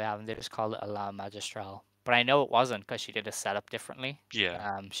 No, they haven't. They just called it a La Magistral. But I know it wasn't because she did a setup differently.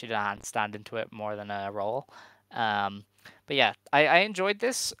 Yeah. She did a handstand into it more than a roll. Um, but yeah, I enjoyed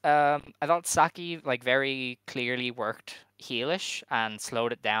this. I thought Saki like very clearly worked heelish and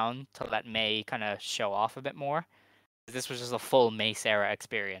slowed it down to let May kind of show off a bit more. This was just a full May Sarah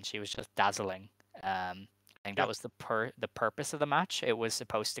experience. She was just dazzling. I think that Yeah. was the purpose of the match. It was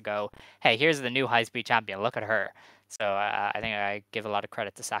supposed to go, hey, here's the new high speed champion. Look at her. So I think I give a lot of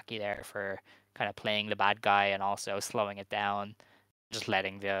credit to Saki there for kind of playing the bad guy and also slowing it down, just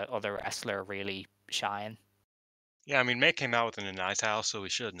letting the other wrestler really shine. Yeah, I mean, May came out with an Anai towel, so we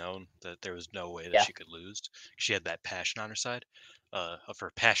should have known that there was no way that Yeah. she could lose. She had that passion on her side, of her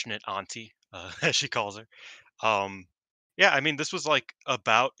passionate auntie, as she calls her. Um, yeah, I mean, this was like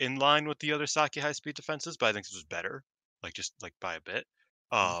about in line with the other Saki high speed defenses, but I think this was better, like just like by a bit.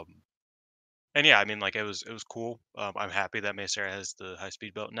 Mm. Um, and yeah, I mean, like it was cool. I'm happy that May Sarah has the high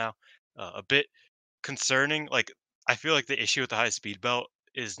speed belt now. A bit concerning. Like, I feel like the issue with the high speed belt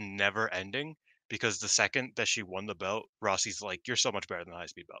is never ending because the second that she won the belt, Rossi's like, "You're so much better than the high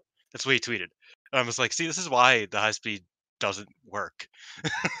speed belt." That's what he tweeted, and I was like, "See, this is why the high speed doesn't work.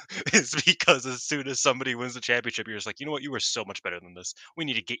 It's because as soon as somebody wins the championship, you're just like, you know what? You were so much better than this. We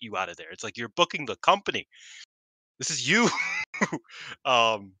need to get you out of there. It's like you're booking the company. This is you."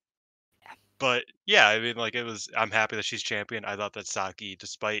 um, but yeah, I mean, like it was. I'm happy that she's champion. I thought that Saki,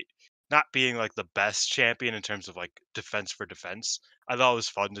 despite not being like the best champion in terms of like defense for defense, I thought it was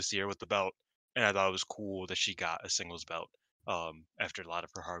fun to see her with the belt, and I thought it was cool that she got a singles belt after a lot of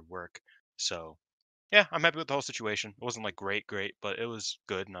her hard work. So yeah, I'm happy with the whole situation. It wasn't like great, but it was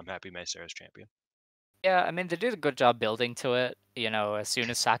good, and I'm happy May Sarah's champion. Yeah, I mean, they did a good job building to it. You know, as soon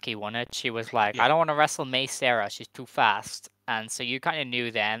as Saki won it, she was like, Yeah, I don't want to wrestle May Sarah. She's too fast. And so you kind of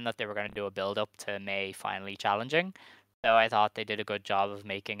knew then that they were going to do a build up to May finally challenging. So I thought they did a good job of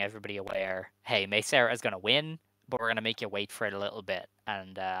making everybody aware, hey, May Sarah is going to win, but we're going to make you wait for it a little bit.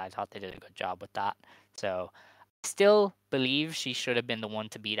 And I thought they did a good job with that. So I still believe she should have been the one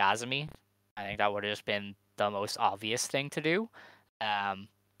to beat Azumi. I think that would have just been the most obvious thing to do. Um,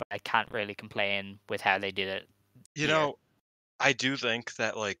 but I can't really complain with how they did it you here. know, I do think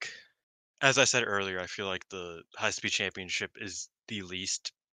that like as I said earlier, I feel like the high speed championship is the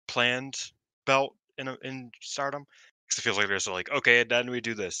least planned belt in Stardom because it feels like there's like okay, and then we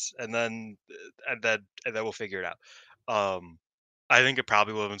do this, and then we'll figure it out. I think it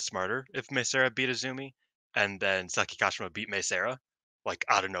probably would have been smarter if Mesera beat Azumi, and then Saki Kashima beat Mesera, like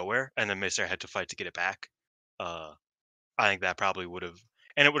out of nowhere, and then Mesera had to fight to get it back. Uh, I think that probably would have,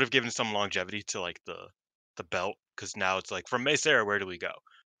 and it would have given some longevity to like the belt, because now it's like from Maesara, where do we go?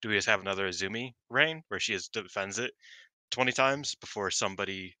 Do we just have another Azumi reign where she just defends it 20 times before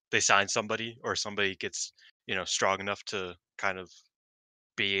they sign somebody, or somebody gets strong enough to kind of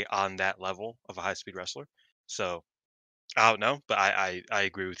be on that level of a high speed wrestler? So I don't know, but I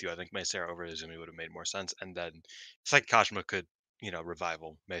agree with you. I think Maesara over Izumi would have made more sense. And then it's like Kashima could,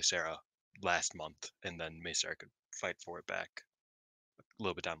 revival Maesara last month, and then Maesara could fight for it back a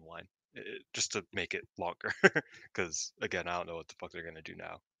little bit down the line, just to make it longer. Because again, I don't know what the fuck they're gonna do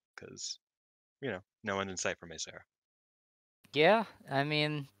now. Because no end in sight for Maesara. Yeah, I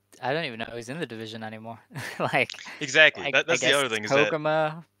mean, I don't even know who's in the division anymore. Like, Exactly. I That's the guess other thing is that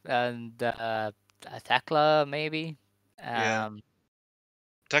Koguma and Thekla maybe. yeah, Um,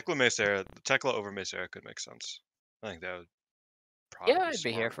 Tekla over Maesara could make sense. I think that would probably yeah, be I'd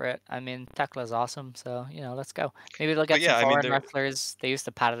be here smart. for it. I mean, Tekla's awesome, so let's go. Maybe they'll But get some yeah, I mean, foreign they're wrestlers. They used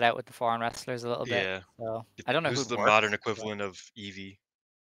to pad it out with the foreign wrestlers a little bit, yeah. so I don't know Who's who'd the work. modern But equivalent of Evie?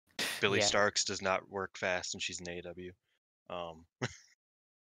 Billy yeah, Starks does not work fast, and she's an AEW. Um,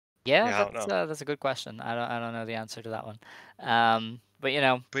 yeah, yeah, I don't know. that's a good question. I don't know the answer to that one. But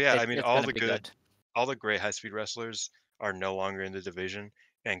But yeah, I mean, it's gonna be good. all the great high speed wrestlers are no longer in the division,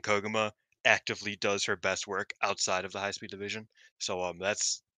 and Koguma actively does her best work outside of the high speed division. So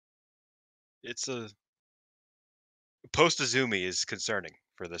it's a post Azumi is concerning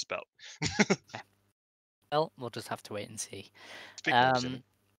for this belt. Well, we'll just have to wait and see. Speaking of Azumi, Um,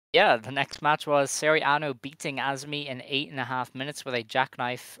 yeah, the next match was Seri Ano beating Azumi in 8.5 minutes with a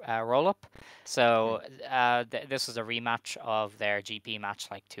jackknife roll up. hmm, So this was a rematch of their GP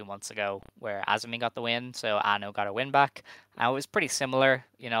match like 2 months ago, where Azumi got the win, so Ano got a win back. And it was pretty similar,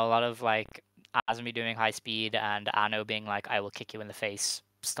 a lot of like Azumi doing high speed and Ano being like, "I will kick you in the face,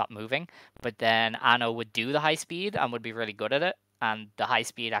 stop moving." But then Ano would do the high speed and would be really good at it, and the high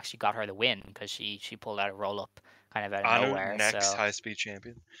speed actually got her the win because she pulled out a roll up kind of out of Anu nowhere. next So high speed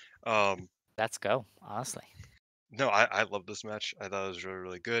champion. Um, let's go, honestly. no, I love this match. I thought it was really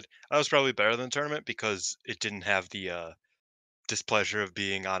really good. I was probably better than the tournament because it didn't have the displeasure of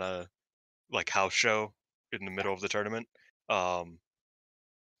being on a like house show in the Yeah. middle of the tournament. Um,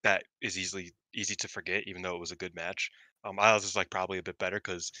 that is easy to forget, even though it was a good match. I was just like probably a bit better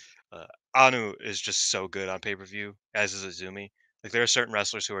because Anu is just so good on pay per view, as is Azumi. Like there are certain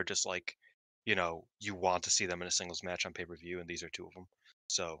wrestlers who are just like, you want to see them in a singles match on pay per view, and these are two of them.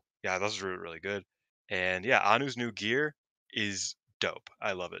 So yeah, that was really really good. And yeah, Anu's new gear is dope.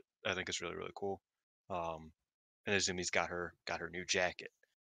 I love it. I think it's really really cool. Um, and Azumi's got her new jacket.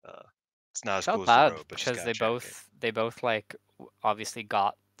 Uh, it's not I as cool felt as the bad robe, but she's because got a jacket. they both like obviously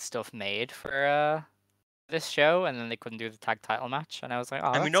got stuff made for this show, and then they couldn't do the tag title match, and I was like,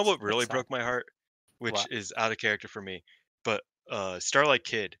 oh, And we know what that's really sad. broke my heart, which What? is out of character for me. But Starlight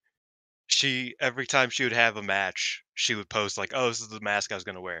Kid, she every time she would have a match, she would post like, "Oh, this is the mask I was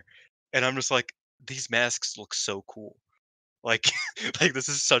gonna wear," and I'm just like, these masks look so cool. Like, like this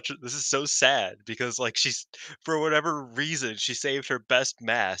is so sad because like she's for whatever reason she saved her best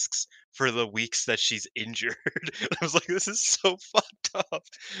masks for the weeks that she's injured. I was like, this is so fucked up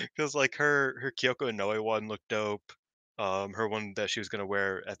because like her Kyoko Inoue one looked dope. Her one that she was gonna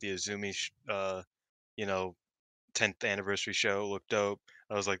wear at the Azumi, you know, 10th anniversary show looked dope.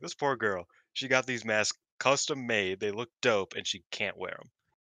 I was like, this poor girl, she got these masks custom made. They look dope, and she can't wear them.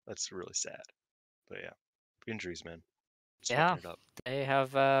 That's really sad. But yeah, injuries, man. It's Yeah, fucking it up. they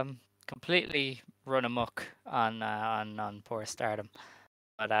have completely run amok on poor Stardom.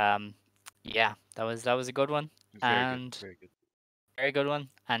 But yeah, that was a good one, Very good, and very good. very good one.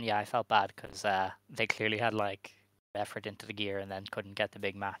 And yeah, I felt bad because they clearly had like effort into the gear and then couldn't get the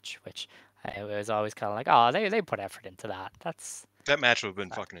big match, which I was always kind of like, oh, they put effort into that. That's That match would have been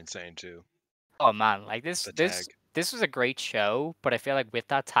sad. fucking insane too. Oh man, like The tag. this was a great show, but I feel like with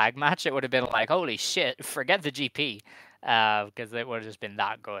that tag match, it would have been like, holy shit, forget the GP, because it would have just been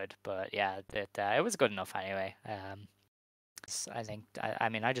that good. But yeah, it was good enough anyway. I think I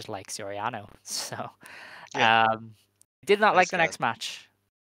mean I just like Soriano, so Yeah, did not like nice the guy. next match.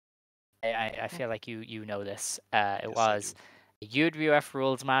 I Hmm, feel like you know this. It yes, I was do. a UWF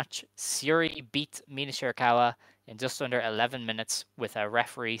rules match. Suri beat Mina Shirakawa in just under 11 minutes with a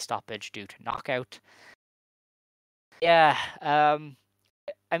referee stoppage due to knockout. Yeah,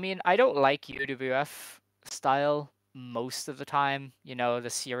 I mean, I don't like UWF style most of the time. The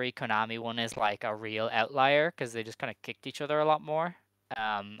Siri Konami one is like a real outlier because they just kind of kicked each other a lot more.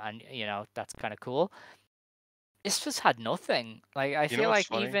 And that's kind of cool. This just had nothing. Like I You know feel what's like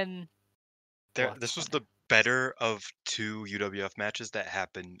funny? even This what's was funny. the better of two UWF matches that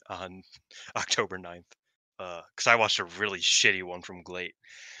happened on October 9th. because I watched a really shitty one from Glate.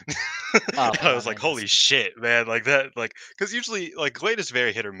 Oh, I I was like, mean, holy shit, man, like that, like, because usually like Glate is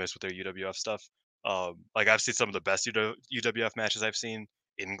very hit or miss with their UWF stuff. Like I've seen some of the best UWF matches I've seen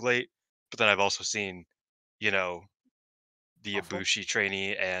in Glate, but then I've also seen, you know, the awful. Ibushi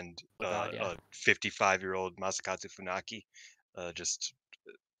trainee and Oh God, yeah. a 55-year-old Masakatsu Funaki. Just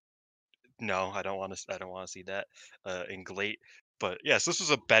no, I don't want to. I don't want to see that in Glate. But yes, this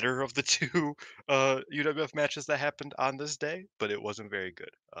was a better of the two UWF matches that happened on this day, but it wasn't very good.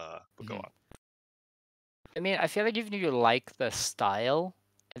 But go Mhm. on. I mean, I feel like even if you like the style,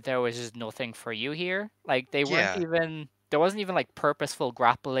 there was just nothing for you here. Like they weren't Yeah. even there wasn't even like purposeful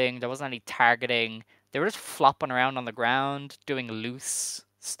grappling, there wasn't any targeting. They were just flopping around on the ground doing loose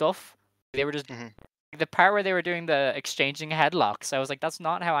stuff. They were just Hmm. the part where they were doing the exchanging headlocks. I was like, that's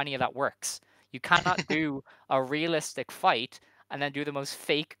not how any of that works. You cannot do a realistic fight and then do the most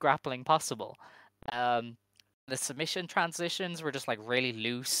fake grappling possible. Um, the submission transitions were just like really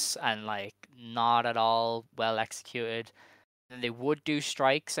loose and like not at all well executed. And they would do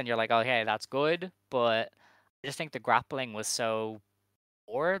strikes, and you're like, okay, that's good, but I just think the grappling was so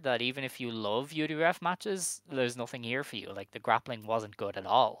poor that even if you love UWF matches, there's nothing here for you. Like the grappling wasn't good at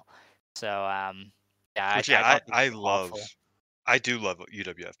all. So yeah, Which I yeah, thought these I were love. awful. I do love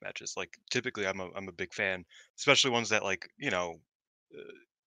UWF matches. Like typically, I'm a big fan, especially ones that like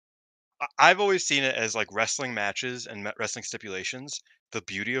I've always seen it as like wrestling matches and wrestling stipulations. The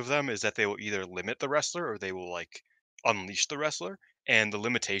beauty of them is that they will either limit the wrestler or they will like unleash the wrestler. And the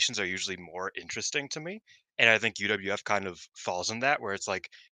limitations are usually more interesting to me. And I think UWF kind of falls in that where it's like,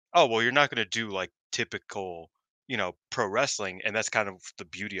 oh, well, you're not going to do like typical, pro wrestling. And that's kind of the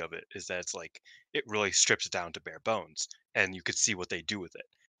beauty of it is that it's like it really strips it down to bare bones and you could see what they do with it.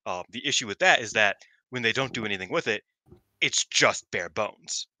 The issue with that is that when they don't do anything with it, it's just bare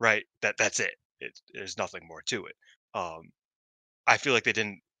bones, right? That's it. There's nothing more to it. Um, I feel like they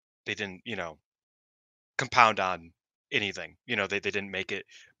didn't compound on anything. They didn't make it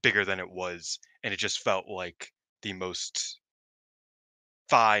bigger than it was, and it just felt like the most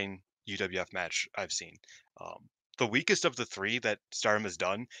fine UWF match I've seen. The weakest of the three that Stardom has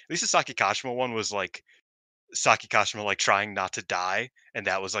done, at least the Saki Kashima one was like Saki Kashima like trying not to die, and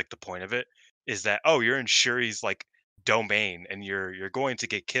that was like the point of it. Is that oh you're in Shuri's like domain and you're going to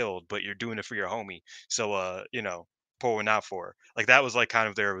get killed, but you're doing it for your homie. So pour one out for her. Like that was like kind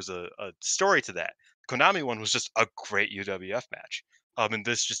of there was a story to that. Konami one was just a great UWF match. And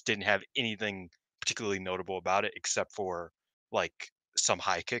this just didn't have anything particularly notable about it except for like some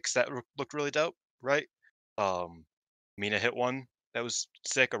high kicks that looked really dope, right? Um, Mina hit one that was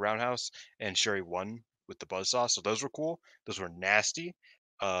sick, a roundhouse, and Shuri won with the buzzsaw. So those were cool. Those were nasty.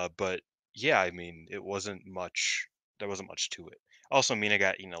 But yeah, I mean, it wasn't much. There wasn't much to it. Also, Mina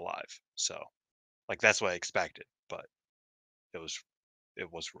got eaten alive, so like that's what I expected. But it was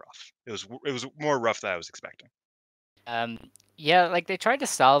it was rough. It was more rough than I was expecting. Um, yeah, like they tried to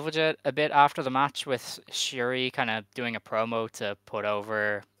salvage it a bit after the match with Shuri kind of doing a promo to put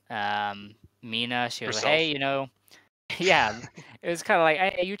over Mina. She was like, "Hey, Herself. yeah." It was kind of like,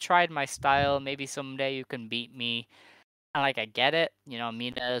 "Hey, you tried my style. Maybe someday you can beat me." And like I get it,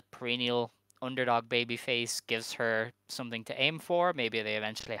 Mina, perennial underdog babyface, gives her something to aim for. Maybe they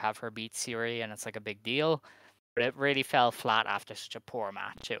eventually have her beat Siri, and it's like a big deal. But it really fell flat after such a poor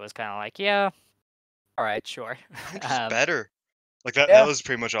match. It was kind of like, yeah, all right, sure. I'm just um, better. Like that yeah. was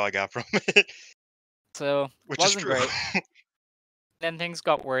pretty much all I got from it, So which is wasn't true. great. Then things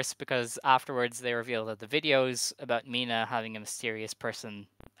got worse because afterwards they revealed that the videos about Mina having a mysterious person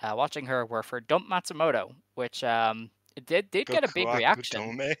watching her were for Dump Matsumoto, which it did get a big Gokuaku reaction.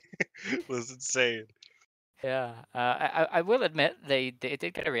 Tome was insane. Yeah, I will admit they did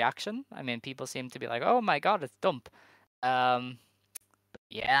get a reaction. I mean, people seem to be like, "Oh my God, it's Dump." Um,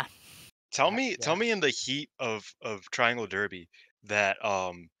 yeah, Tell yeah. me in the heat of Triangle Derby that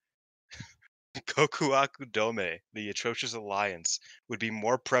Gokuaku Dome, the atrocious alliance, would be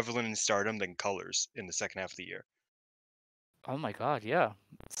more prevalent in Stardom than Colors in the second half of the year. Oh my God, yeah.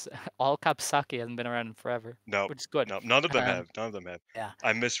 All Kapsaki hasn't been around in forever, Nope, which is good. nope, none of them Um, have. None of them have. yeah,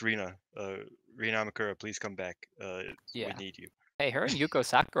 I miss Rina. Rina Amakura, please come back. We yeah. need you. Hey, her and Yuko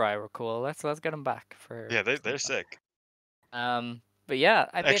Sakurai were cool. Let's get them back for Yeah, they're sometime. sick. But yeah,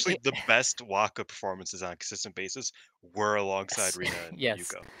 I mean, Actually, the best Waka performances on a consistent basis were alongside yes, Rina and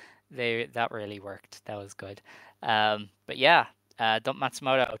yes, Yuko. that really worked. That was good. But yeah, Dump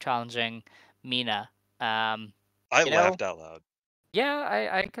Matsumoto challenging Mina. Um, I you know, laughed out loud.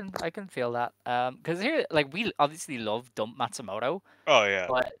 yeah, I can feel that. Because here, like, we obviously love Dump Matsumoto, Oh yeah,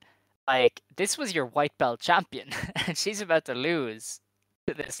 but like this was your white belt champion, and she's about to lose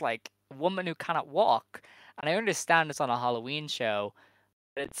to this like a woman who cannot walk. And I understand it's on a Halloween show,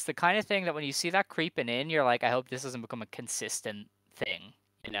 but it's the kind of thing that when you see that creeping in, you're like, I hope this doesn't become a consistent thing.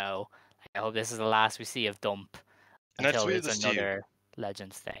 You know, like, I hope this is the last we see of Dump And I until tweeted there's this to you. another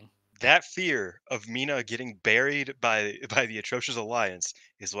Legends thing. That fear of Mina getting buried by the atrocious alliance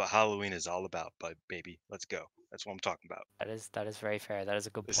is what Halloween is all about, but baby, let's go. That's what I'm talking about. That is very fair. That is a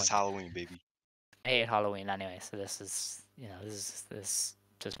good This is point. Halloween, baby. I hate Halloween anyway, so this is, this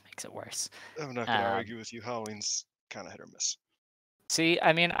just makes it worse. I'm not gonna argue with you. Halloween's kind of hit or miss. See,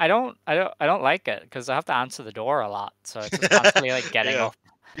 I mean, I don't like it because I have to answer the door a lot, so it's just constantly like getting Yeah. up.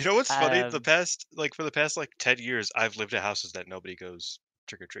 You know what's funny? Um, For the past like 10 years, I've lived at houses that nobody goes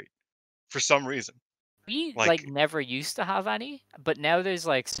trick or treat for some reason. we like Like, never used to have any, but now there's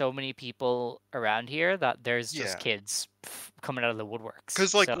like so many people around here that there's just yeah, kids coming out of the woodworks.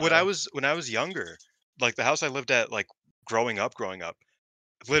 because like So when I was younger, like the house I lived at, like growing up,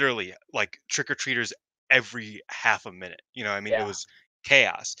 literally like trick or treaters every half a minute. You know, what I mean, it yeah. was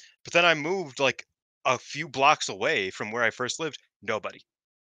chaos. But then I moved like a few blocks away from where I first lived, nobody.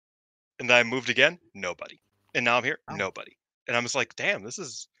 And then I moved again, nobody. And now I'm here, Oh, nobody. And I'm just like, damn, this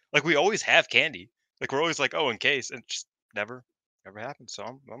is like we always have candy. Like we're always like, oh, in case, and it just never happens.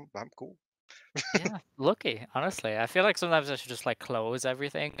 So I'm cool. yeah. Lucky, honestly. I feel like sometimes I should just like close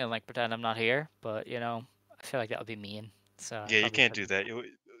everything and like pretend I'm not here, but I feel like that would be mean. So I Yeah, you probably can't do shouldn't. that.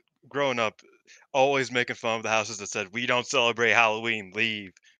 Growing up, always making fun of the houses that said we don't celebrate Halloween,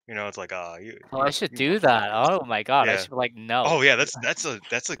 leave. You know, it's like, ah, Oh, I should you do that. motherfuckers. Oh my God, I Yeah. should be like, Oh no. yeah,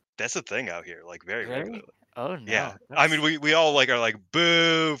 that's a thing out here, like very Really? regularly. Oh Yeah. no, I mean, that's we all like are like,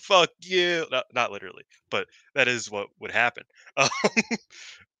 boo, fuck you. Not literally, but that is what would happen.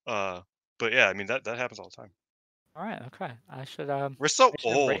 Uh, but yeah, I mean that happens all the time. all right. Okay, We're so I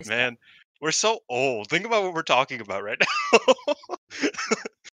should old, embrace that. man. We're so old. Think about what we're talking about right now.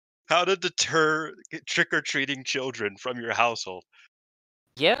 How to deter trick or treating children from your household.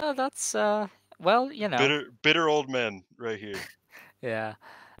 Yeah, that's well, Bitter old men right here. yeah.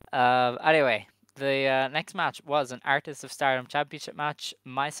 Anyway, the next match was an Artist of Stardom Championship match.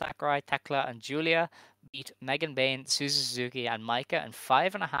 Mai Sakurai, Tekla, and Julia beat Megan Bain, Suzu Suzuki, and Maika in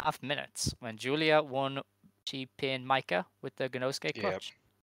 5.5 minutes. When Julia won, she pinned Maika with the Ganosuke Yeah, clutch.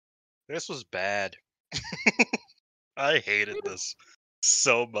 this was bad. I hated this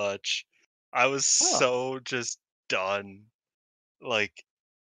so much. I was Oh, so just done. Like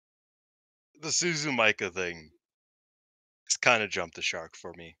the Suzu Micah thing has kind of jumped the shark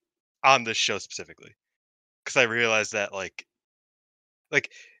for me on this show specifically because I realized that like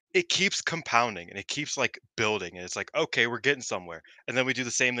it keeps compounding and it keeps like building and it's like okay we're getting somewhere and then we do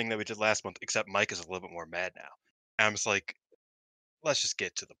the same thing that we did last month except Mike is a little bit more mad now and I'm just like let's just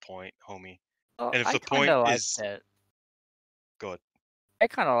get to the point homie well, and if I the kind point of liked is it. good I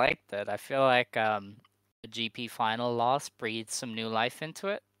kind of liked it. I feel like the GP final loss breathed some new life into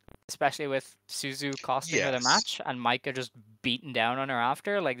it, especially with Suzu costing her the yes match and Maika just beating down on her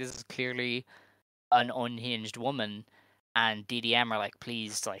after. Like this is clearly an unhinged woman, and DDM are like,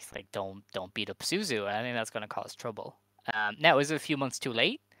 please, don't beat up Suzu. And I think that's going to cause trouble. Now is it a few months too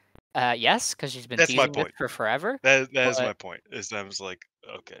late? Yes, because she's been that's my teasing this point for forever. that is But my point is I was like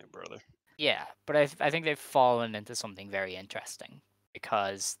okay brother yeah, but I think they've fallen into something very interesting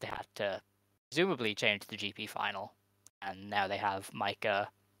because they had to presumably change the GP final, and now they have Micah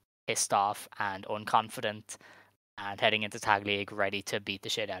pissed off and unconfident and heading into Tag League ready to beat the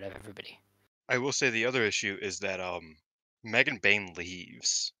shit out of everybody. I will say the other issue is that Megan Bain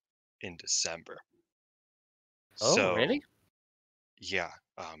leaves in December Oh, so really? yeah,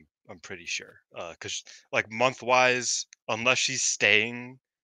 I'm pretty sure. Cause like month wise, unless she's staying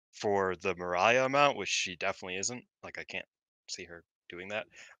for the Mariah amount, which she definitely isn't. Like I can't see her doing that.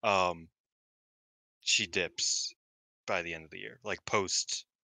 Um, she dips by the end of the year, like post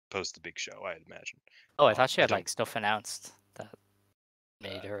the big show, I'd imagine. Oh, I thought she I had don't, like stuff announced that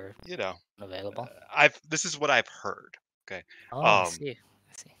made her you know, available. I've this is what I've heard. Okay, Oh, I um, see.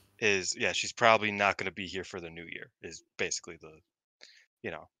 I see. is yeah, she's probably not going to be here for the new year. Is basically the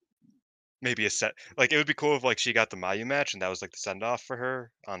you know maybe a set like it would be cool if like she got the Mayu match and that was like the send off for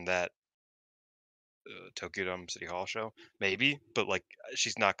her on that Tokyo Dome City Hall show, maybe, but like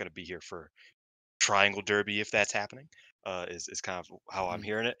she's not going to be here for Triangle Derby if that's happening. Is kind of how I'm Mm.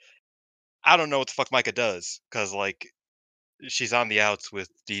 hearing it. I don't know what the fuck Micah does because like she's on the outs with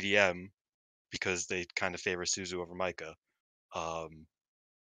DDM because they kind of favor Suzu over Micah. Um,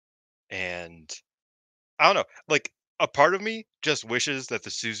 and I don't know, like a part of me just wishes that the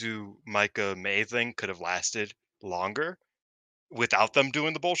Suzu Micah May thing could have lasted longer without them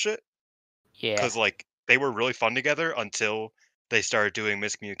doing the bullshit Yeah. because like they were really fun together until they started doing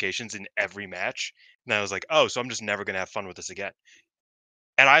miscommunications in every match. And I was like, oh, so I'm just never gonna have fun with this again.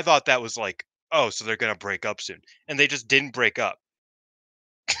 And I thought that was like, oh, so they're gonna break up soon, and they just didn't break up.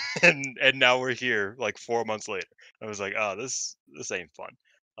 And now we're here like 4 months later. I was like, oh, this ain't fun.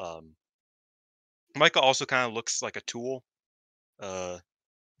 Um, Micah also kind of looks like a tool. Uh,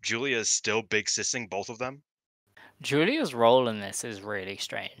 Julia is still big sissing both of them. Julia's role in this is really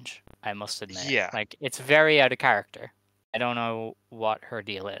strange, I must admit. Yeah. Like, it's very out of character. I don't know what her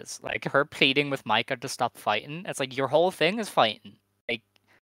deal is. Like, her pleading with Maika to stop fighting, it's like, your whole thing is fighting. Like,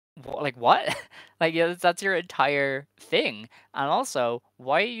 like what? Like, yeah, that's your entire thing. And also,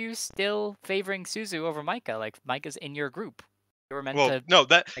 why are you still favoring Suzu over Maika? Like, Maika's in your group. You were meant Well, to, no,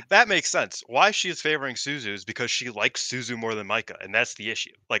 that like, that makes sense. Why she is favoring Suzu is because she likes Suzu more than Micah, and that's the issue.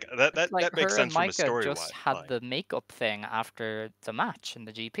 Like that but, that like, that makes her and sense from a Maika story just had line. the makeup thing after the match in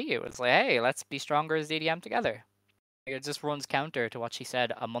the GP. It was like, hey, let's be stronger as DDM together. It just runs counter to what she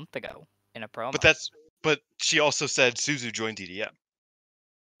said a month ago in a But promo. but she also said Suzu joined DDM.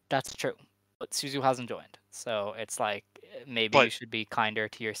 That's true. But Suzu hasn't joined. So it's like maybe you But should be kinder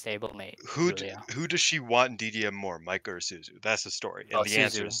to your stablemate, who Julia. who does she want in DDM more, Micah or Suzu? That's the story, Oh, and the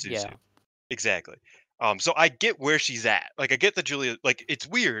answer Suzu, is Suzu. yeah. Exactly. So I get where she's at. Like I get that Julia. Like it's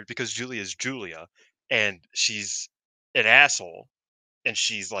weird because Julia is Julia, and she's an asshole, and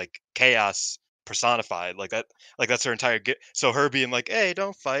she's like chaos personified. Like that's her entire get. So her being like, "Hey,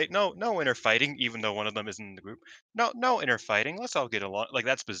 don't fight. No inner fighting," even though one of them isn't in the group. No inner fighting. Let's all get along. Like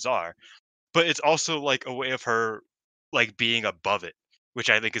that's bizarre. But it's also like a way of her like being above it, which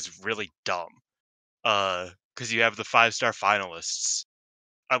I think is really dumb. Because you have the 5-star finalists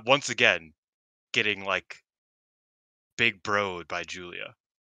once again getting like big broed by Julia,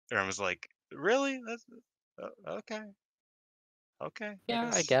 and I was like, really? That's okay. Okay, I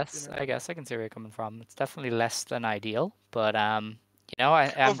Yeah, I guess guess. I guess I can see where you're coming from. It's definitely less than ideal, but you know,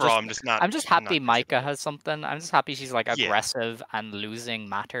 Overall, I'm just I'm happy not crazy Maika about it. has something. I'm just happy she's like Yeah, aggressive and losing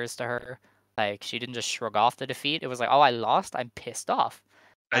matters to her. Like she didn't just shrug off the defeat. It was like, oh, I lost. I'm pissed off,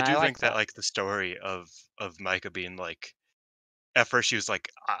 I and I do like think that that. like the story of Micah being like, at first she was like,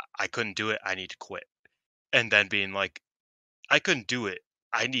 I couldn't do it. I need to quit, and then being like, I couldn't do it.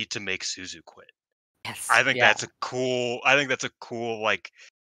 I need to make Suzu quit. Yes, yeah. I think that's a cool like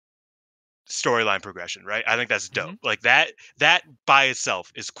storyline progression, right? I think that's Hmm. dope. Like that by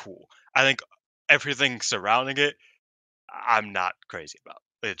itself is cool. I think everything surrounding it, I'm not crazy about.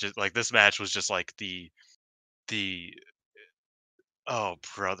 It just like this match was just like the oh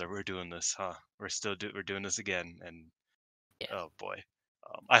brother, we're doing this, huh? We're doing this again, and Yeah. oh boy,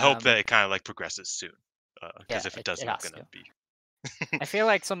 I hope that Um, it kind of like progresses soon. Because yeah, if it it doesn't, I'm has gonna to. be I feel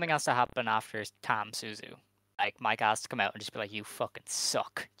like something has to happen after Tam Suzu. Like Mike has to come out and just be like, "You fucking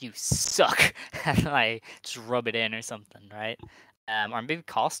suck. You suck," and like just rub it in or something, right? Or maybe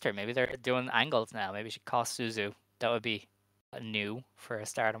cost her. Maybe they're doing angles now. Maybe she cost Suzu. That would be new for a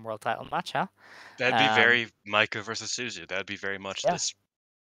Stardom World Title match, huh? that'd be Um, very Micah versus Suzu. That'd be very much yeah, this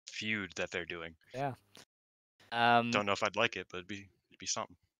feud that they're doing. yeah. Um, Don't know if I'd like it, but it'd be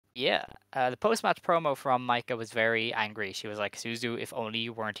something. Yeah, the post-match promo from Maika was very angry. She was like, "Suzu, if only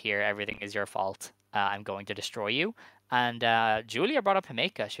you weren't here, everything is your fault. I'm going to destroy you." And Julia brought up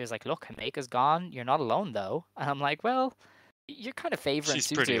Himeka. She was like, "Look, Himeka's gone. You're not alone, though." And I'm like, "Well, you're kind of favoring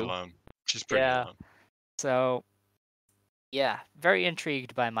She's pretty Suzu." alone. She's pretty Yeah. alone. So yeah, very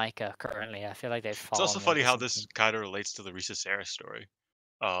intrigued by Maika currently. I feel like they've It's also fallen funny into how this something. kind of relates to the Risa Sarah story.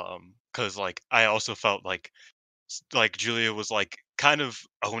 Because like I also felt like like Julia was like kind of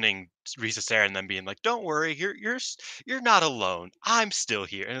owning Risa Sarah and then being like, "Don't worry, you're not alone. I'm still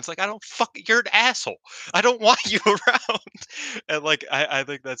here." And it's like, I don't you're an asshole. I don't want you around. And like I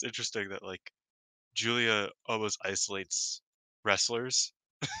think that's interesting that like Julia almost isolates wrestlers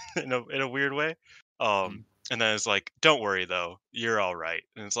in a weird way. Mm. And then it's like, "Don't worry though, you're all right."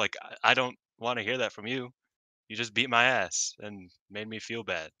 And it's like, I don't want to hear that from you. You just beat my ass and made me feel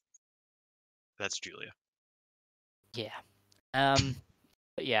bad. That's Julia. Yeah.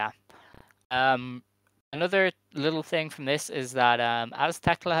 But yeah. Um, Another little thing from this is that as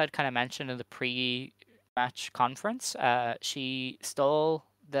Tekla had kind of mentioned in the pre-match conference, she stole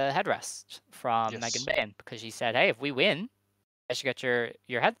the headrest from Megan Yes. Bayne because she said, "Hey, if we win, I should get your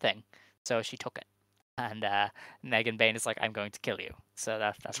head thing." So she took it, and Megan Bayne is like, "I'm going to kill you." So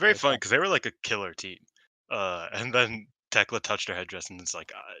It's that's very pretty funny cool. because they were like a killer team. And then Tekla touched her headdress and it's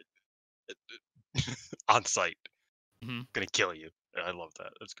like, on site, Hmm. gonna kill you. I love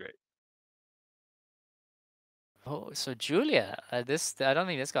that. That's great. Oh, so Julia, this I don't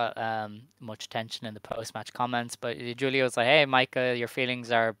think this got much attention in the post-match comments, but Julia was like, "Hey, Micah, your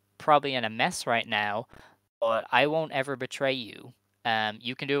feelings are probably in a mess right now. but I won't ever betray you.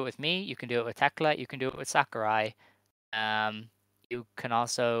 You can do it with me. You can do it with Tekla. You can do it with Sakurai. Um, you can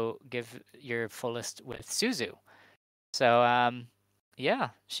also give your fullest with Suzu. So yeah,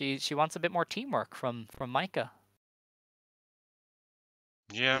 she wants a bit more teamwork from Maika.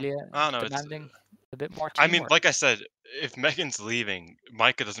 Yeah, Really I don't know. It's demanding a bit more I mean, teamwork. like I said, if Megan's leaving,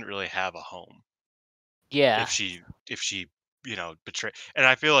 Micah doesn't really have a home. Yeah, If she betray, and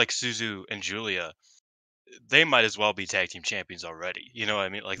I feel like Suzu and Julia, they might as well be tag team champions already. You know what I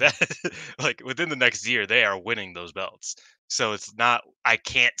mean? Like that, like within the next year, they are winning those belts. So it's not. I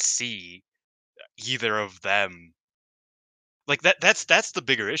can't see either of them like that's the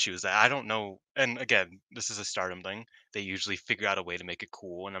bigger issue is that I don't know. And again, this is a Stardom thing. They usually figure out a way to make it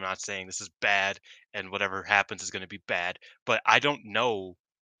cool, and I'm not saying this is bad and whatever happens is going to be bad, but I don't know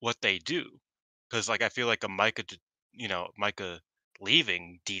what they do because like I feel like a Micah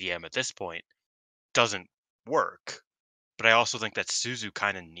leaving DDM at this point doesn't work. But I also think that Suzu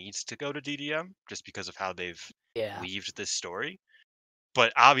kind of needs to go to DDM just because of how they've yeah. weaved this story.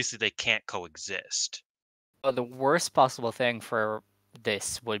 But obviously they can't coexist. Well, the worst possible thing for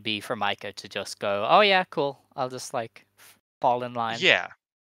this would be for Micah to just go, "Oh yeah, cool. I'll just like fall in line." Yeah,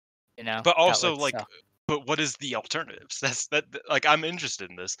 You know, but that also would like, suck. but what is the alternatives? Like I'm interested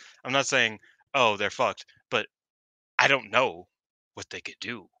in this. I'm not saying oh they're fucked, but I don't know what they could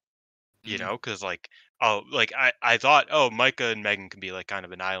do. Mm, Because like oh like I thought oh Micah and Megan can be like kind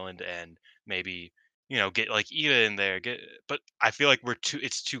of an island and maybe get like Ida in there but I feel like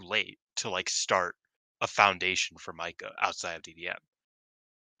it's too late to like start a foundation for Micah outside of DDM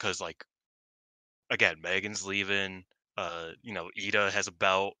because like again Megan's leaving. Ida has a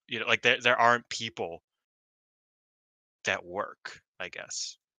belt. Like there aren't people that work, I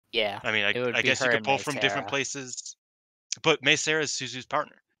guess. yeah, I mean, I it would I be guess you her could and pull May from different Sarah. places, but May Sarah is Suzu's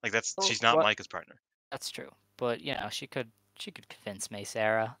partner. Like Oh, she's not what? Micah's partner. That's true. But she could convince May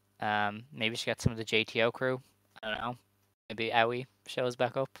Sarah. Maybe she got some of the JTO crew. I don't know. Maybe Aoi shows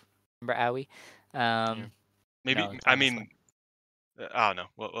back up. Remember Aoi? Yeah. You Maybe know, I honestly. mean I don't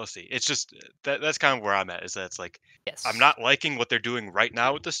know. We'll see. It's just that's kind of where I'm at. Is that it's like I'm Yes. not liking what they're doing right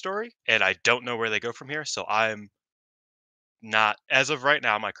now with the story, and I don't know where they go from here. So I'm not as of right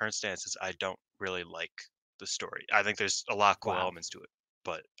now. My current stance is I don't really like the story. I think there's a lot of cool Wow. elements to it,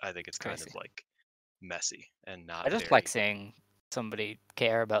 but I think it's It's kind of crazy. like messy and I not just like very. seeing somebody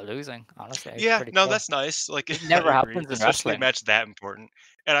care about losing. Honestly, it's Yeah, pretty no, cool. that's nice. Like It I never agree, happens in especially a wrestling. match that important.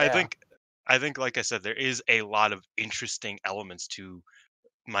 And Yeah. I think like I said, there is a lot of interesting elements to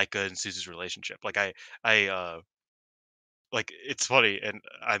Micah and Suzu's relationship. I like it's funny and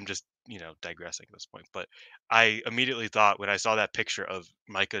I'm just, digressing at this point, but I immediately thought when I saw that picture of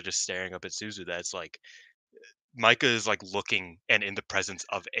Micah just staring up at Suzu that it's like Micah is like looking and in the presence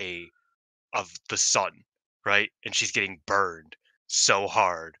of the sun, right? And she's getting burned so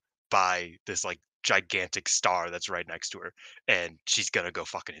hard by this like gigantic star that's right next to her, and she's gonna go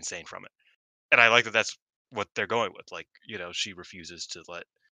fucking insane from it. And I like that that's what they're going with. Like, she refuses to let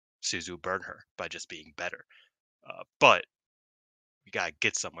Suzu burn her by just being better. But we gotta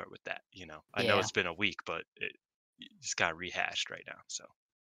get somewhere with that. I know Yeah. it's been a week, but it's kind of rehashed right now. So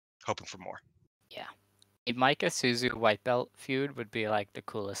hoping for more. Yeah. A Micah Suzu white belt feud would be like the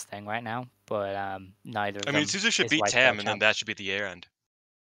coolest thing right now, but neither of I mean, them Suzu should is beat white Tam, belt and then champ. that should be the year end.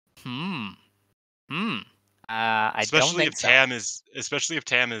 Hmm. Hmm. I don't think so. Especially if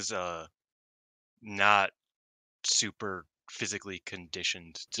Tam is not super physically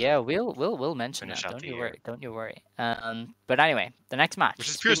conditioned Yeah, to we'll mention finish that. out Don't the you year, worry. Don't you worry. But anyway, the next which match.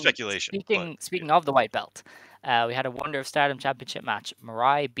 is pure Speaking speculation. But speaking yeah, speaking of the white belt, we had a Wonder of Stardom Championship match.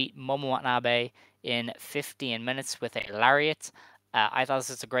 Mirai beat Momo Watanabe in 15 minutes with a lariat. I thought this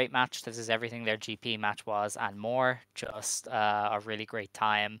was a great match. This is everything their GP match was and more. Just a really great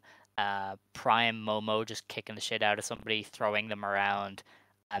time. Prime Momo just kicking the shit out of somebody, throwing them around,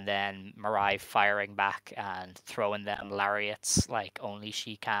 and then Mirai firing back and throwing them lariats like only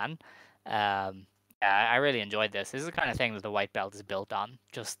she can. Yeah, I really enjoyed this. This is the kind of thing that the white belt is built on.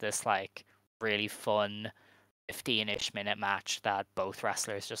 Just this like really fun 15-ish minute match that both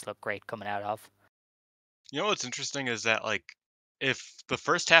wrestlers just look great coming out of. what's interesting is that like if the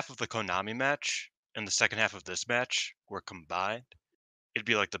first half of the Konami match and the second half of this match were combined, it'd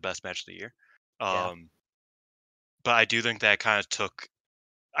be like the best match of the year. Yeah. Um, but I do think that kind of took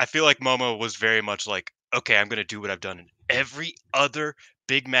I feel like Momo was very much like, okay, I'm gonna do what I've done in every other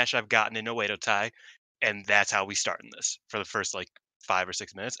big match I've gotten in Oedo Tai, and that's how we start in this for the first like 5 or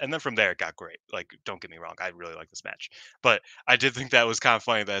 6 minutes, and then from there it got great. Like, don't get me wrong, I really like this match, but I did think that was kind of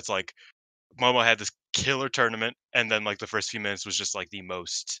funny that it's like Momo had this killer tournament, and then like the first few minutes was just like the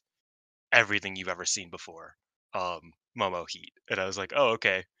most everything you've ever seen before. Momo heat, and I was like, oh,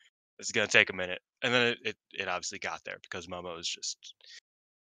 okay, this is gonna take a minute, and then it obviously got there because Momo is just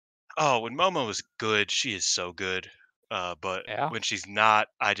when Momo is good, she is so good. But Yeah. when she's not,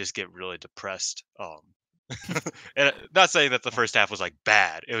 I just get really depressed. And not saying that the first half was like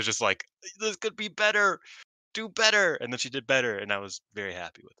bad. It was just like this could be better, do better, and then she did better, and I was very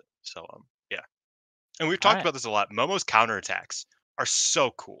happy with it. So yeah. And we've All talked right. about this a lot. Momo's counterattacks are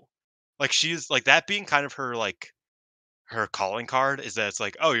so cool. Like she's like that being kind of her calling card is that it's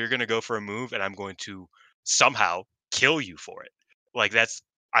like, oh, you're gonna go for a move and I'm going to somehow kill you for it. Like that's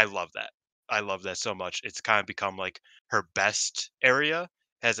I love that. I love that so much. It's kind of become like her best area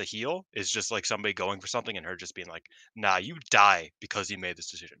as a heel is just like somebody going for something and her just being like, nah, you die because you made this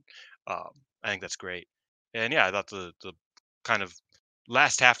decision. I think that's great. And yeah, I thought the kind of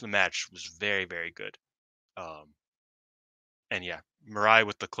last half of the match was very, very good. Um, and yeah, Mirai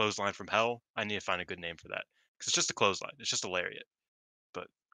with the clothesline from hell. I need to find a good name for that because it's just a clothesline. It's just a lariat, but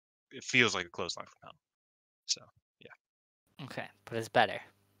it feels like a clothesline from hell. So yeah, Okay, but it's better.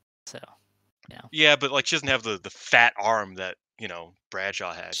 So, you know, yeah, but like she doesn't have the fat arm that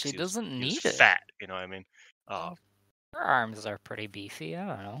Bradshaw had she because doesn't he was need it. fat. You know what I mean? Well, her arms are pretty beefy. I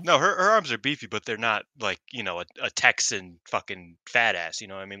don't know. No, her arms are beefy, but they're not like a Texan fucking fat ass. You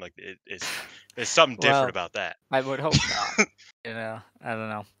know what I mean? Like there's something different Well, about that. I would hope not. You know, I don't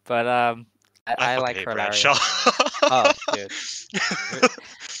know, but I I fucking like hate her Bradshaw. lariat. Oh, dude, Every-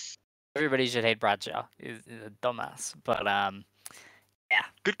 everybody should hate Bradshaw. He's a dumbass, but yeah,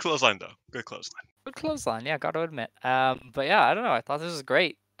 Good clothesline though. Good clothesline. good clothesline. Yeah, got to admit. But yeah, I don't know. I thought this was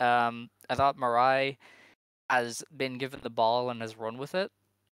great. I thought Mirai has been given the ball and has run with it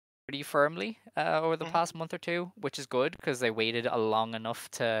pretty firmly over the Mhm. past month or two, which is good because they waited a long enough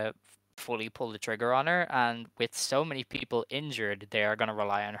to fully pull the trigger on her. And with so many people injured, they are going to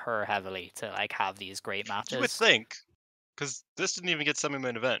rely on her heavily to like have these great You would matches. think, because this didn't even get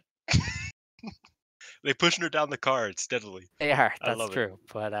semi-main event. They pushing her down the card steadily. They are, I that's love it. true.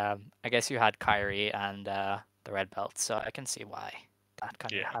 But I guess you had Kyrie and the red belt, so I can see why that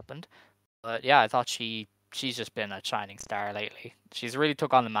kind of Yeah. happened. But yeah, I thought she's just been a shining star lately. She's really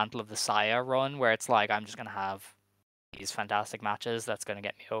took on the mantle of the Saya run, where it's like I'm just gonna have these fantastic matches that's gonna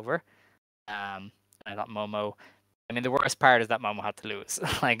get me over. I thought Momo. I mean, the worst part is that Momo had to lose.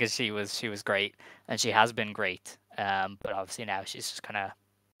 Like, 'cause she was great, and she has been great. But obviously now she's just kind of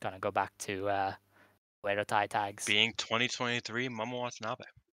gonna go back to Uedo tie tags. Being 2023 Momo Watanabe.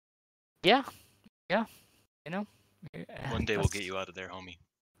 Yeah, yeah, you know. One day we'll That's get you out of there, homie.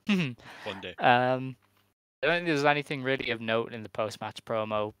 One day. I don't think there's anything really of note in the post-match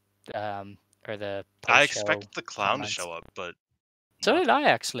promo, or the I post-show expected the clown to comments. show up, but So did nothing. I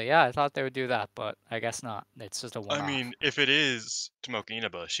actually. Yeah, I thought they would do that, but I guess not. It's just a I one-off. mean, if it is Tomoka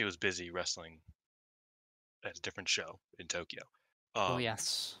Inaba, she was busy wrestling at a different show in Tokyo. Oh Um,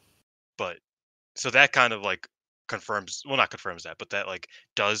 yes. but so that kind of like confirms, well, not confirms that, but that like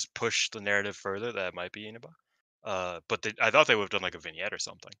does push the narrative further that it might be Inaba. But I thought they would have done like a vignette or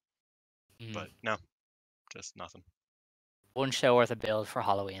something, Mm. but no, just nothing. One show worth of build for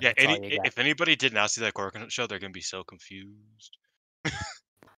Halloween. Yeah, That's all you get. if anybody did not see that Corkin show, they're gonna be so confused.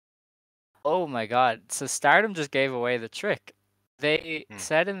 Oh my god. So Stardom just gave away the trick. They Hmm.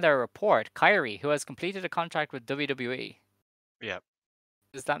 said in their report, Kyrie, who has completed a contract with WWE. Yeah,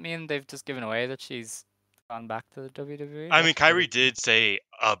 Does that mean they've just given away that she's gone back to the WWE? I That's mean, pretty Kyrie cool. did say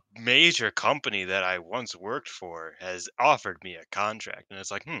a major company that I once worked for has offered me a contract, and it's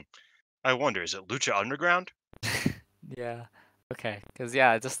like, I wonder, is it Lucha Underground? Yeah. Okay. Because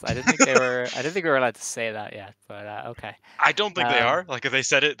yeah, I didn't think they were. I didn't think we were allowed to say that yet. But okay. I don't think they Um. are. Like, if they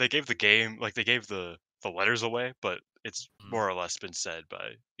said it, they gave the game, like they gave the letters away, but it's mm, more or less been said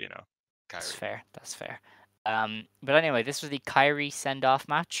by That's Kyrie. fair. That's fair. But anyway, this was the Kyrie send-off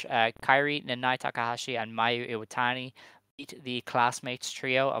match. Kyrie, Nanai Takahashi, and Mayu Iwatani beat the classmates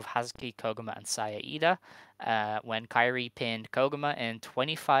trio of Hazuki Koguma and Saya Ida when Kyrie pinned Koguma in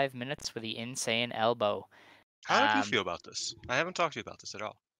 25 minutes with the insane elbow. How did you Um, feel about this? I haven't talked to you about this at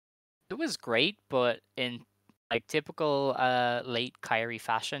all. it was great, but in like typical late Kyrie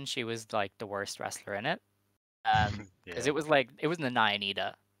fashion, she was like the worst wrestler in it. Because Yeah, it was Nanai and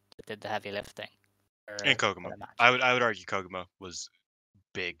Ida that did the heavy lifting and for Koguma. the match. I would argue Koguma was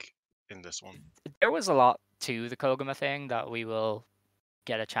big in this one. There was a lot to the Koguma thing that we will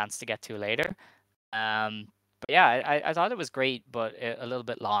get a chance to get to later. But yeah, I thought it was great, but a little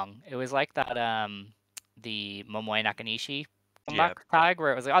bit long. It was like that the Momoe Nakanishi Yeah. comeback tag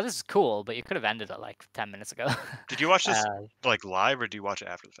where it was like, oh, this is cool, but you could have ended it like 10 minutes ago. Did you watch this uh, like live or do you watch it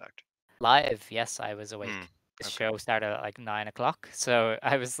after the fact? Live, yes, I was Hmm. awake. the Okay. show started at like 9 o'clock. So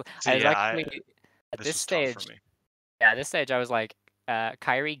I was See, yeah, actually at this this was tough for stage. me. Yeah, at this stage I was like,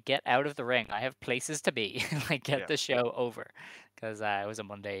 Kyrie, get out of the ring. I have places to be. Like, get Yeah. the show over, because it was a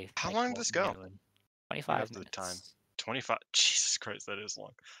Monday How like long did this go? noon. Let me 25 look at the time. minutes. 25. Jesus Christ, that is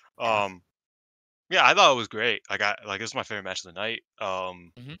long. Yeah. Yeah, I thought it was great. This is my favorite match of the night.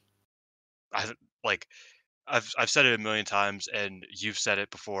 Hmm. I like I've said it a million times, and you've said it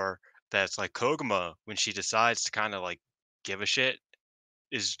before. That it's like Koguma, when she decides to kind of like give a shit,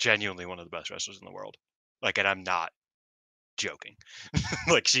 is genuinely one of the best wrestlers in the world. Like, and I'm not joking.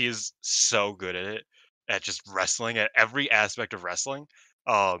 Like, she is so good at it, at just wrestling, at every aspect of wrestling.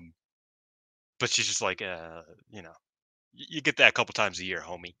 Um, but she's just like, you know, you get that a couple times a year,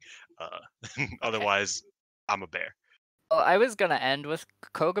 homie. Uh, Okay. otherwise, I'm a bear. Well, I was gonna end with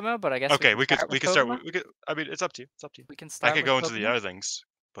Koguma, but I guess we Okay, can start we with could start. Koguma. We could. I mean, it's up to you. It's up to you. We can I start could with go into the Koguma. other things,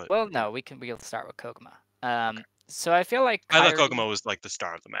 but Well, yeah. no, we'll start with Koguma. Okay. So I feel like I thought Kyrie. Koguma was like the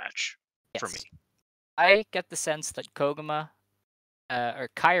star of the match for me. Yes, I get the sense that Koguma, or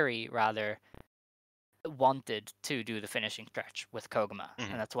Kyrie rather, wanted to do the finishing stretch with Koguma,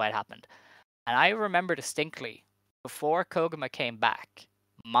 Hmm. and that's why it happened. And I remember distinctly, before Koguma came back,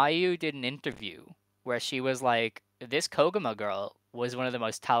 Mayu did an interview where she was like, "This Koguma girl was one of the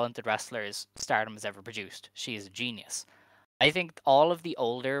most talented wrestlers Stardom has ever produced. She is a genius." I think all of the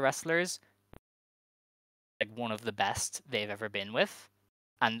older wrestlers, like, one of the best they've ever been with,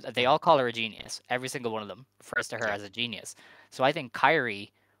 and they Hmm. all call her a genius. Every single one of them refers to her Yeah. as a genius. So I think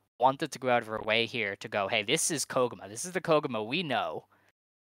Kyrie wanted to go out of her way here to go, "Hey, this is Koguma. This is the Koguma we know."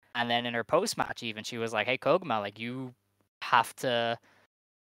 And then in her post match, even she was like, "Hey, Koguma, like, you have to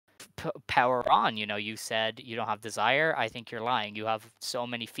power on. You know, you said you don't have desire. I think you're lying. You have so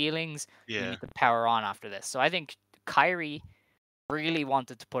many feelings. You Yeah. need to power on after this." So I think Kyrie really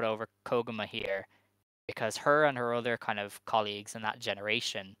wanted to put over Koguma here, because her and her other kind of colleagues in that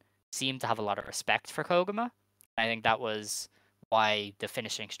generation seemed to have a lot of respect for Koguma. I think that was why the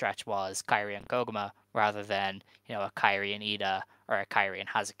finishing stretch was Kyrie and Koguma rather than, a Kyrie and Ida or a Kyrie and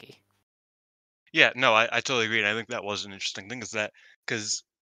Hazuki. Yeah. No, I totally agree, and I think that was an interesting thing, is that because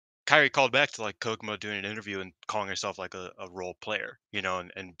Kyrie called back to like Koguma doing an interview and calling herself like a role player, you know,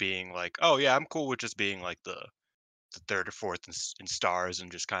 and being like, oh yeah, I'm cool with just being like the third or fourth in stars,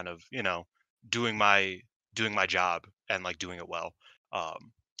 and just kind of, you know, doing my doing my job and like doing it well.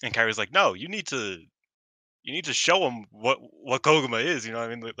 Um, and Kyrie's like, no, you need to show them what Koguma is. You know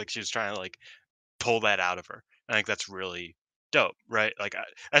what I mean? Like she was trying to like pull that out of her. I think that's really dope, right? Like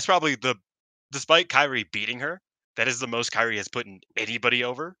that's probably despite Kyrie beating her, that is the most Kyrie has put anybody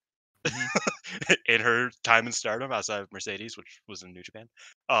over Hmm. in her time in Stardom outside of Mercedes, which was in New Japan.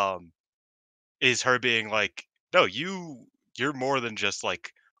 Um, is her being like, no, you're more than just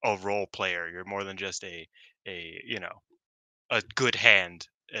like a role player. You're more than just a you know, a good hand,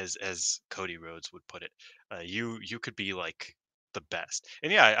 as Cody Rhodes would put it. You could be like the best.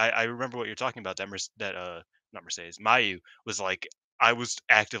 And yeah, I remember what you're talking about. Not Mercedes, Mayu was like, I was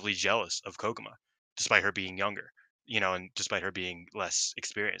actively jealous of Koguma, despite her being younger, you know, and despite her being less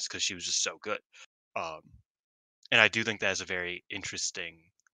experienced, because she was just so good. Um, and I do think that is a very interesting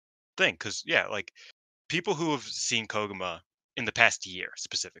thing, because yeah, like people who have seen Koguma in the past year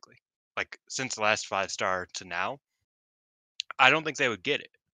specifically, like since the last 5 star to now, I don't think they would get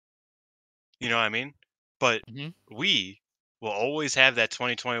it. You know what I mean? But Hmm. we will always have that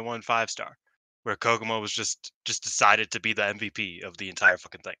 2021 5 star where Koguma was just decided to be the MVP of the entire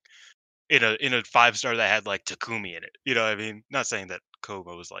fucking thing. In a 5 star that had like Takumi in it. You know what I mean? Not saying that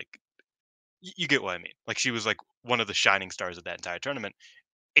Koguma was like, you get what I mean. Like she was like one of the shining stars of that entire tournament,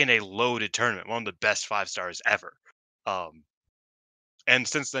 in a loaded tournament, one of the best 5 stars ever. Um and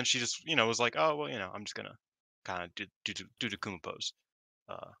since then she just, you know, was like, oh well, you know, I'm just gonna kind of do the Kuma pose.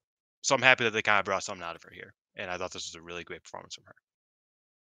 Uh, so I'm happy that they kind of brought something out of her here, and I thought this was a really great performance from her.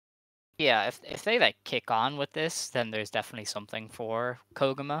 Yeah, if they like kick on with this, then there's definitely something for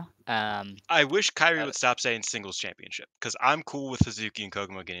Koguma. I wish Kyrie Uh, would stop saying singles championship, because I'm cool with Suzuki and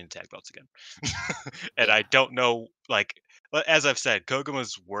Koguma getting the tag belts again. And I yeah. don't know, like, as I've said,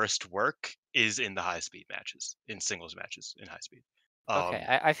 Koguma's worst work is in the high speed matches, in singles matches in high speed. Okay,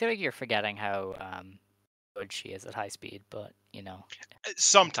 Um, I feel like you're forgetting how good she is at high speed, but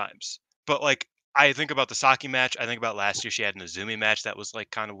Sometimes, but like I think about the Saki match. I think about last year she had an Azumi match that was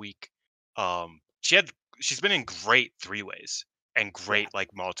like kind of weak. She had she's been in great 3 ways and yeah, great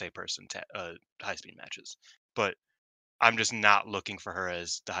like multi-person high speed matches, but I'm just not looking for her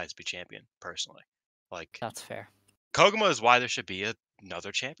as the high speed champion personally. Like that's fair. Koguma is why there should be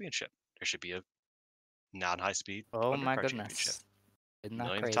another championship. There should be a non high speed Oh my undercard championship. goodness, isn't that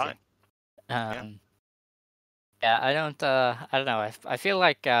Millionth crazy? time. Yeah. Um, Yeah, I don't know. I feel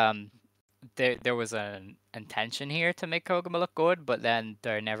like there was an intention here to make Koguma look good, but then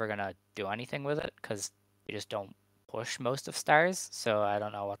they're never gonna do anything with it because they just don't push most of Stars. So I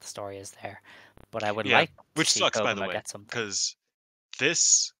don't know what the story is there, but I would Yeah, like to which see sucks by the Koguma way, get something. because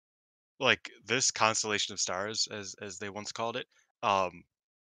this this constellation of stars, as they once called it, um,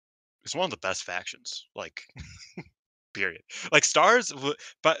 is one of the best factions. Like period. Like Stars,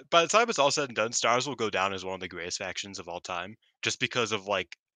 but by the time it's all said and done, Stars will go down as one of the greatest factions of all time, just because of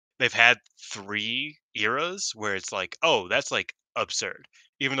like they've had 3 eras where it's like, oh, that's like absurd.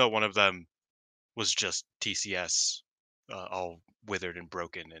 Even though one of them was just TCS, all withered and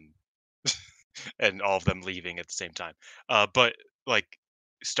broken, and all of them leaving at the same time. But like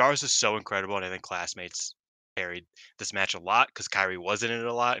Stars is so incredible, and I think Classmates carried this match a lot because Kyrie was in it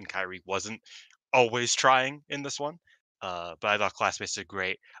a lot, and Kyrie wasn't always trying in this one. But I thought Classmates did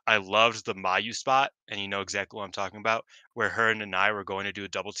great. I loved the Mayu spot, and you know exactly what I'm talking about, where her and I were going to do a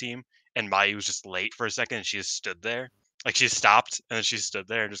double team, and Mayu was just late for a second, and she just stood there. Like she stopped, and then she stood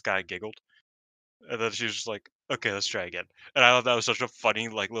there and just kind of giggled. And then she was just like, "Okay, let's try again." And I thought that was such a funny,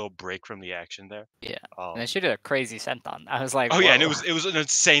 like, little break from the action there. Yeah, and then Um, she did a crazy senton. I was like, oh yeah, and it whoa. was it was an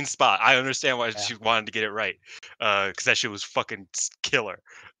insane spot. I understand why Yeah. she wanted to get it right, because that shit was fucking killer.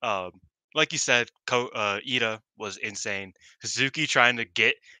 Um, like you said, Ida was insane. Suzuki trying to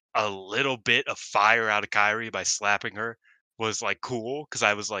get a little bit of fire out of Kyrie by slapping her was like cool because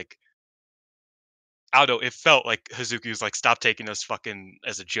I was like, I don't know, it felt like Hazuki was like, "Stop taking us fucking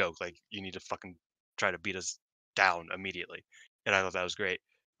as a joke. Like, you need to fucking try to beat us down immediately." And I thought that was great.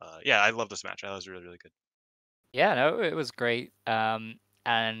 Yeah, I love this match. I thought it was really, really good. Yeah, no, it was great.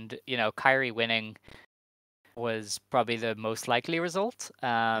 And you know, Kyrie winning was probably the most likely result.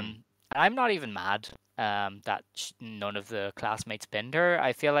 Mm. And I'm not even mad that none of the classmates pinned her.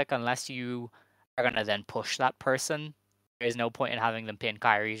 I feel like unless you are gonna then push that person, there's no point in having them pin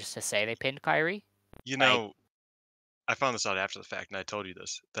Kyrie just to say they pinned Kyrie. You Like, know, I found this out after the fact, and I told you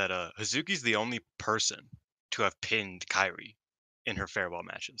this that Hazuki's the only person to have pinned Kyrie in her farewell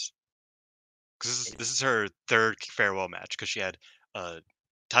matches. Because this is her third farewell match because she had a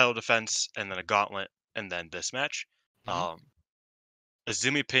title defense and then a gauntlet and then this match. mhm. Um,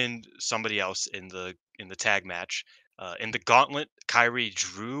 Azumi pinned somebody else in the tag match. In the gauntlet, Kyrie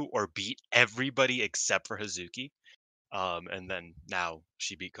drew or beat everybody except for Hazuki. And then now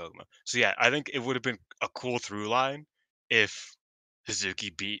she beat Koguma. So yeah, I think it would have been a cool through line if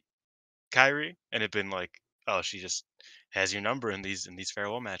Hazuki beat Kyrie and it been like, oh, she just has your number in these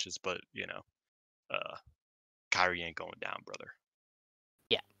farewell matches, but you know, uh, Kyrie ain't going down, brother.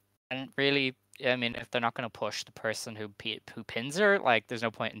 Yeah, and really, I mean, if they're not gonna push the person who pins her, like, there's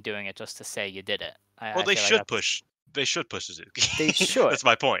no point in doing it just to say you did it. Well, I feel like that's they should push Suzuki. they should. That's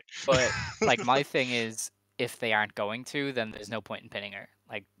my point. But like my thing is, if they aren't going to, then there's no point in pinning her.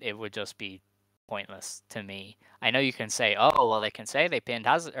 Like it would just be pointless to me. I know you can say, oh well, they can say they pinned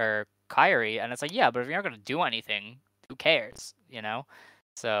Haz or Kyrie, and it's like, yeah, but if you're not gonna do anything, who cares? You know?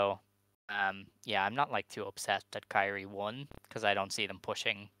 So, yeah, I'm not like too upset that Kyrie won because I don't see them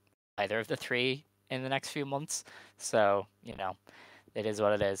pushing either of the three in the next few months. So, you know, it is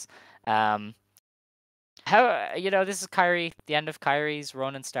what it is. Um, how this is Kyrie, the end of Kyrie's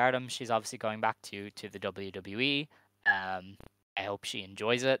run in Stardom. She's obviously going back to the WWE. I hope she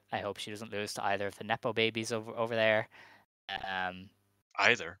enjoys it. I hope she doesn't lose to either of the nepo babies over there. Um,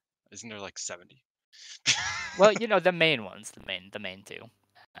 Either. Isn't there like 70? well, the main ones, the main two.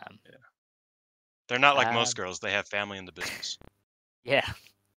 Um, Yeah. They're not like most um, girls. They have family in the business. yeah,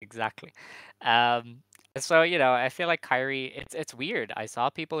 exactly. Um, so I feel like Kyrie, it's weird. I saw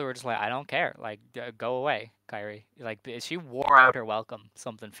people who were just like, I don't care, like go away, Kyrie. Like she wore out her welcome,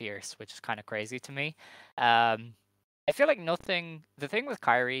 something fierce, which is kind of crazy to me. Um, I feel like nothing. The thing with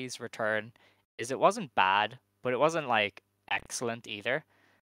Kyrie's return is it wasn't bad, but it wasn't like excellent either.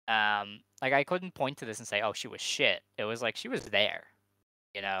 Like I couldn't point to this and say, oh, she was shit. It was like she was there,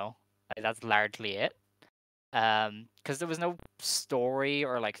 you know. Like that's largely it. Because there was no story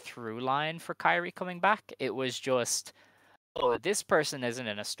or like through line for Kyrie coming back. It was just, oh, this person isn't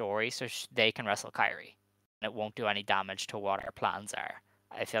in a story, so they can wrestle Kyrie, and it won't do any damage to what our plans are.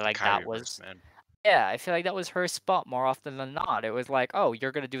 I feel The like that Kyrieverse, was, man. yeah, I feel like that was her spot more often than not. It was like, oh,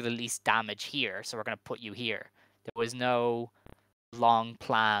 you're gonna do the least damage here, so we're gonna put you here. There was no long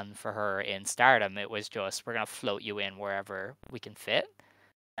plan for her in Stardom. It was just we're gonna float you in wherever we can fit.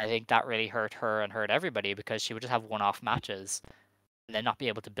 I think that really hurt her and hurt everybody because she would just have one-off matches and then not be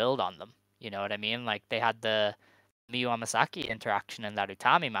able to build on them. You know what I mean? Like they had the Miyu Amasaki interaction in that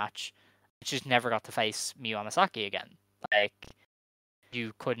Utami match. She just never got to face Miyu Amasaki again. Like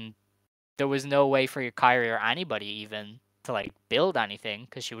you couldn't there was no way for your Kyrie or anybody even to like build anything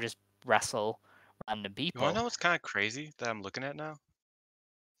because she would just wrestle random You wanna people. know what's kinda crazy that I'm looking at now?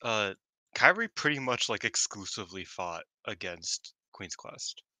 Uh, Kyrie pretty much, like, exclusively fought against Queen's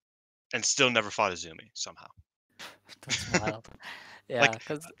Quest, and still never fought Izumi, somehow. That's wild. Yeah, Like,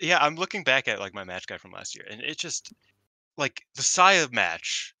 because yeah, I'm looking back at, like, my match guide from last year, and it just like, the Saya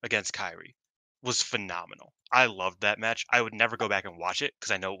match against Kyrie was phenomenal. I loved that match. I would never go back and watch it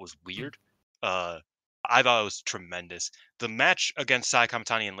because I know it was weird. Uh, I thought it was tremendous. The match against Sai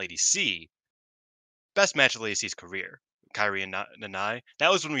Kamitani and Lady C, best match of Lady C's career. Kyrie and Nanai.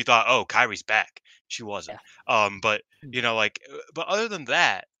 That was when we thought, oh, Kyrie's back. She wasn't. yeah, But mm, but other than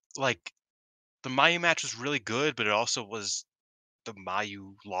that, like the Mayu match was really good, but it also was the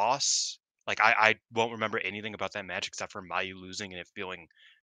Mayu loss. Like I won't remember anything about that match except for Mayu losing and it feeling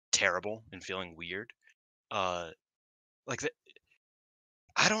terrible and feeling weird. Uh, like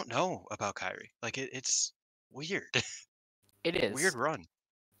I don't know about Kyrie. Like it's weird, it weird is. run.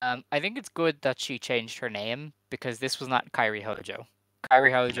 I think it's good that she changed her name because this was not Kairi Hojo.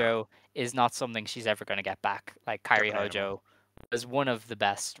 Kairi No, Hojo is not something she's ever going to get back. Like Kairi different animal. Hojo was one of the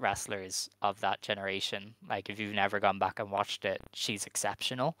best wrestlers of that generation. Like if you've never gone back and watched it, she's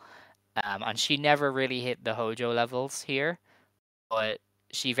exceptional. And she never really hit the Hojo levels here, but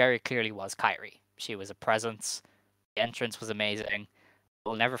she very clearly was Kairi. She was a presence. The entrance was amazing.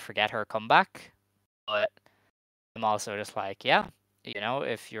 We'll never forget her comeback. But I'm also just like, yeah,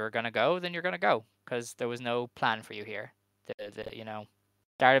 if you're gonna go, then you're gonna go, because there was no plan for you here.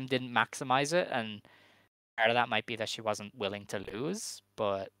 Stardom didn't maximize it, and part of that might be that she wasn't willing to lose,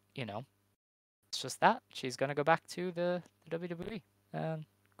 but it's just that she's gonna go back to the WWE, and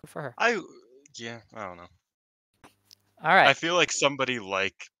good for her. I yeah, I don't know. All I right. feel like somebody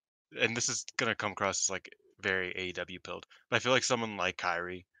like, and this is gonna come across as like very AEW pilled, but I feel like someone like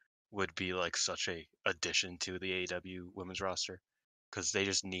Kyrie would be like such a addition to the AEW women's roster because they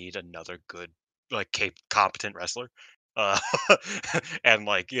just need another good, like competent wrestler. Uh, and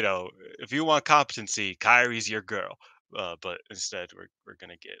like if you want competency, Kyrie's your girl. But instead, we're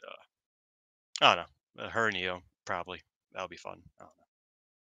gonna get I don't know, her and Io probably that'll be fun. I don't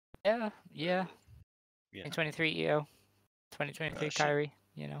Yeah, know. yeah. You know, 2023 EO, 2023 she, Kyrie.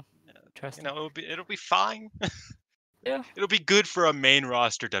 you know, Interesting. it'll be fine. Yeah, It'll be good for a main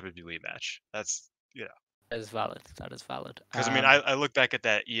roster WWE match. That's that is valid. That is valid. because I mean I look back at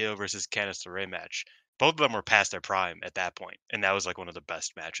that Io versus Candice LeRae match. Both of them were past their prime at that point, and that was like one of the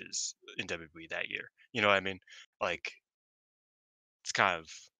best matches in WWE that year. You know what I mean? Like it's kind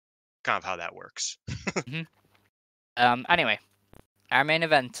of how that works. Mhm. Anyway, our main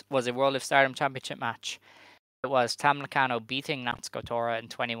event was a World of Stardom Championship match. It was Tam Nakano beating Natsuko Tora in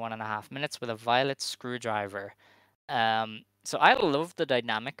 21.5 minutes with a violet screwdriver. So I love the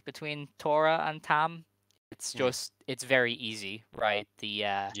dynamic between Tora and Tam. Mm, It's very easy, right? The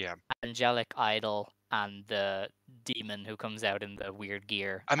yeah, angelic idol and the demon who comes out in the weird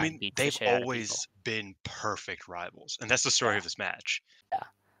gear I and mean beats the they've shit out of people. always been perfect rivals, and that's the story Yeah, of this match. yeah.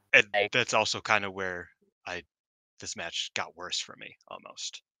 And Like that's also kind of where I this match got worse for me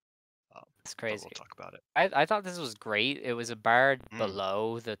almost. Um, it's but crazy. we'll talk about it. I thought this was great. It was a bar Mm,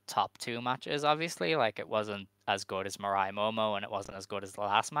 below the top two matches, obviously. Like it wasn't as good as Mirai Momo and it wasn't as good as the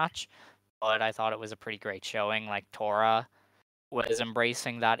last match. But I thought it was a pretty great showing. Like Tora was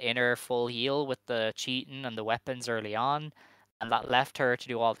embracing that inner full heel with the cheating and the weapons early on, and that left her to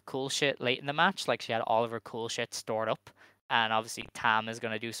do all the cool shit late in the match. Like she had all of her cool shit stored up, and obviously Tam is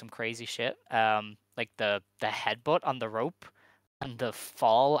gonna do some crazy shit. Like the headbutt on the rope and the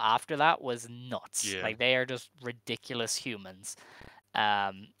fall after that was nuts. yeah. Like they are just ridiculous humans.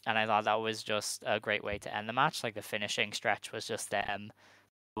 And I thought that was just a great way to end the match. Like the finishing stretch was just them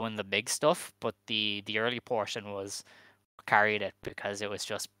doing the big stuff, but the early portion was carried it because it was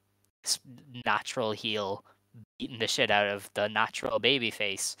just natural heel beating the shit out of the natural baby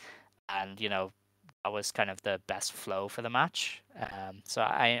face, and that was kind of the best flow for the match. So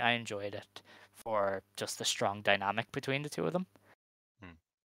I enjoyed it for just the strong dynamic between the two of them. Mm.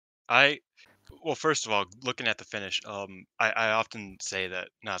 I Well, first of all, looking at the finish, I often say that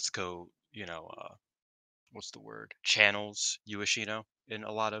Natsuko, what's the word? Channels Ueshino in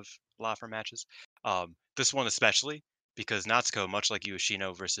a lot of her matches. This one especially because Natsuko, much like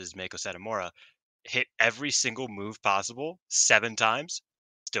Ueshino versus Meiko Satomura, hit every single move possible 7 times,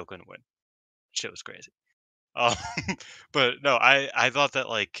 still couldn't win. Shit was crazy. Um, but no, I thought that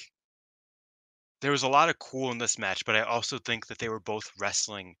like there was a lot of cool in this match, but I also think that they were both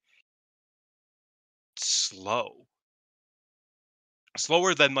wrestling slow.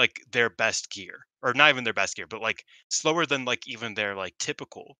 Slower than, like, their best gear, or not even their best gear, but, like, slower than, like, even their, like,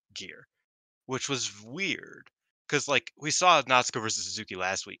 typical gear. which was weird. Because like we saw Natsuko versus Suzuki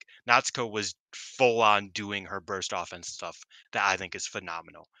last week. Natsuko was full on doing her burst offense stuff that I think is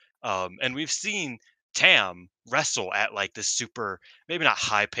phenomenal. And we've seen Tam wrestle at like this super, maybe not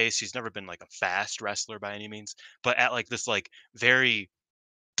high pace. She's never been like a fast wrestler by any means, but at like this like very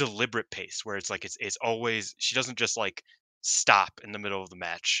deliberate pace where it's like it's always, she doesn't just like stop in the middle of the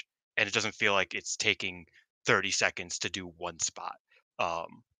match, and it doesn't feel like it's taking 30 seconds to do one spot.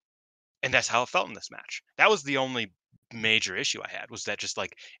 Um, and that's how it felt in this match. That was the only major issue I had, was that just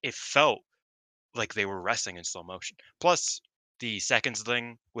like it felt like they were wrestling in slow motion. Plus the seconds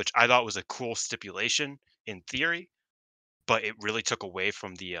thing, which I thought was a cool stipulation in theory, but it really took away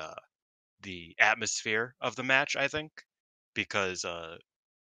from the atmosphere of the match, I think, because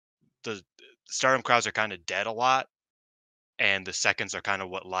the Stardom crowds are kind of dead a lot, and the seconds are kind of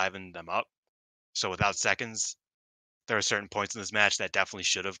what livened them up. So without seconds, there are certain points in this match that definitely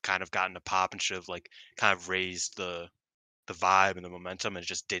should have kind of gotten a pop and should have like kind of raised the vibe and the momentum, and it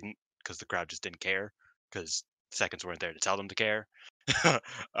just didn't, because the crowd just didn't care, because seconds weren't there to tell them to care.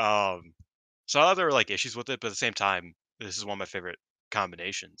 um, so I thought there were like issues with it, but at the same time, this is one of my favorite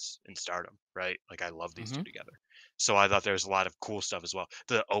combinations in Stardom, right? Like I love these two Mm-hmm. together. So I thought there was a lot of cool stuff as well.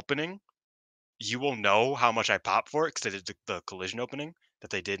 The opening, you will know how much I popped for it, because they did the collision opening that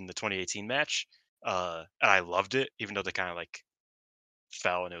they did in the 2018 match. And I loved it, even though they kind of like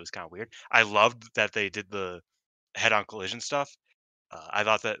fell and it was kind of weird. I loved that they did the head-on collision stuff. I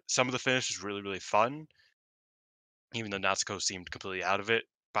thought that some of the finish was really, really fun, even though Natsuko seemed completely out of it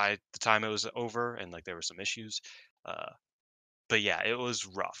by the time it was over, and like there were some issues. Uh, but yeah, it was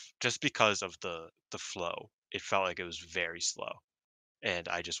rough just because of the flow. It felt like it was very slow, and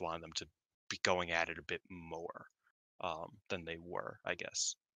I just wanted them to be going at it a bit more than they were, I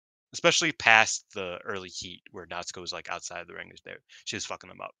guess. Especially past the early heat where Natsuko was like outside the ring, is there she was fucking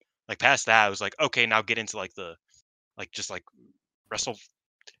them up. Like past that, I was like, okay, now get into like the like just like wrestle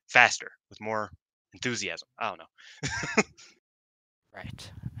faster with more enthusiasm. I don't know.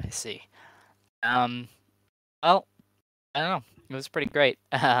 Right. I see. Um. Well, I don't know. It was pretty great.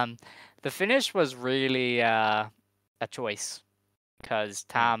 The finish was really a choice because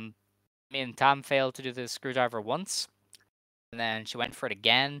Mm. Tam failed to do the screwdriver once, and then she went for it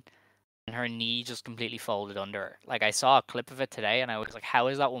again, and her knee just completely folded under her. Like I saw a clip of it today, and I was like, "How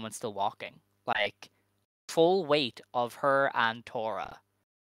is that woman still walking?" Like full weight of her and Tora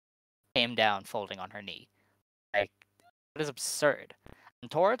came down, folding on her knee. Like that is absurd.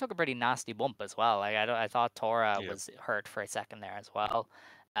 And Tora took a pretty nasty bump as well. Like I thought Tora Yeah. was hurt for a second there as well.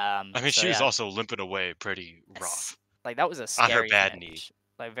 I mean, So she was yeah, also limping away pretty yes, rough like that was a on her scary bad knee. finish,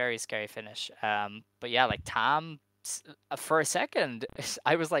 like very scary finish. But yeah, like for a second,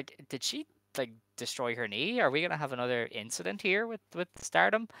 I was like, did she like destroy her knee? Are we gonna have another incident here with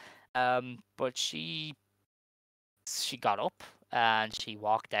Stardom? But she got up and she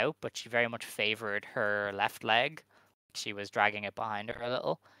walked out, but she very much favored her left leg. She was dragging it behind her a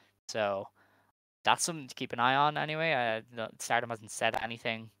little, so that's something to keep an eye on anyway. Stardom hasn't said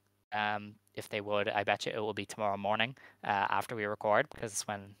anything. If they would, I bet you it will be tomorrow morning after we record, because it's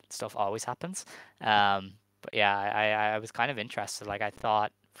when stuff always happens. But yeah, I was kind of interested. Like I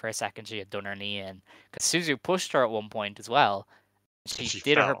thought for a second she had done her knee in, because Suzu pushed her at one point as well. And She she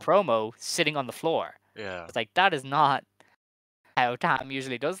did her fell. promo sitting on the floor. Yeah. It's like that is not how Tam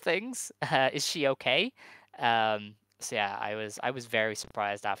usually does things. Is she okay? So yeah, I was very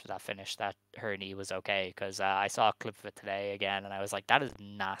surprised after that finish that her knee was okay, because I saw a clip of it today again, and I was like, that is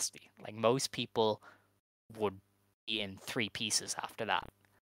nasty. Like most people would be in three pieces after that.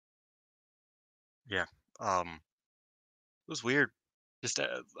 Yeah. It was weird. Just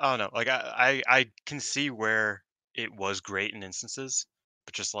I don't know. Like I can see where it was great in instances,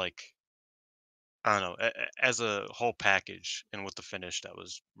 but just like I don't know, as a whole package and with the finish, that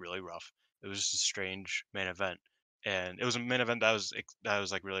was really rough. It was just a strange main event, and it was a main event that that I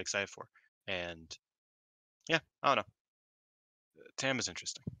was like really excited for. And yeah, I don't know. Tam is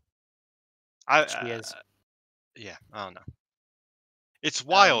interesting. I She is. yeah, I don't know. It's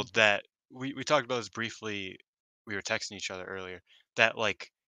Um, wild that we talked about this briefly. We were texting each other earlier that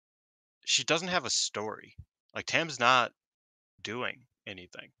like she doesn't have a story. Like Tam's not doing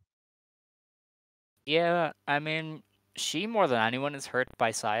anything. yeah, I mean, she more than anyone is hurt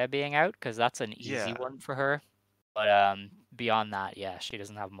by Saya being out, because that's an easy Yeah, one for her. But beyond that, yeah, she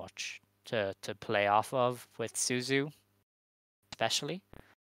doesn't have much to play off of with Suzu, especially.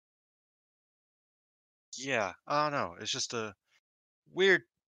 yeah. I don't know. It's just a weird,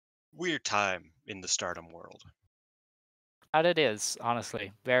 weird time in the Stardom world. That it is,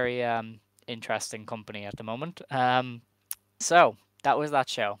 honestly. Very interesting company at the moment. So that was that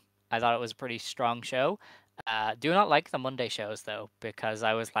show. I thought it was a pretty strong show. Do not like the Monday shows though, because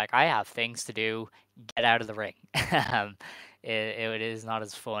I was like, I have things to do. Get out of the ring. It is not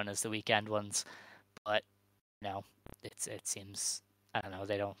as fun as the weekend ones, but no, it seems I don't know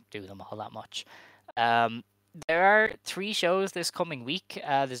they don't do them all that much. Um, there are 3 shows this coming week.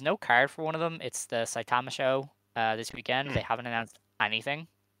 There's no card for one of them. It's the Saitama show this weekend. They haven't announced anything.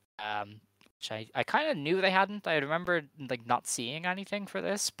 Which I kind of knew they hadn't. I remember like not seeing anything for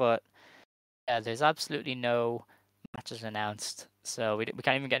this, but there's absolutely no matches announced. So we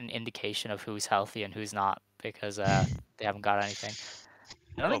can't even get an indication of who's healthy and who's not because they haven't got anything.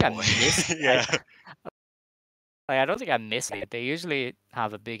 I don't Oh think I boy. missed. Yeah. I don't think I missed it. They usually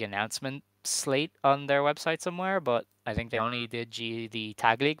have a big announcement slate on their website somewhere, but I think they only did the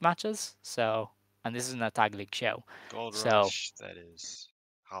tag league matches. So, and this isn't a tag league show. Gold So, Rush. That is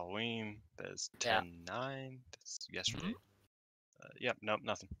Halloween. That is yeah. 10/9. That's yesterday. Mhm. Yep. Nope.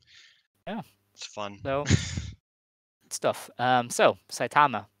 Nothing. Yeah. It's fun. So, stuff. So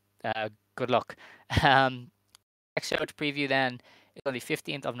Saitama, good luck. Um, next show to preview then is on the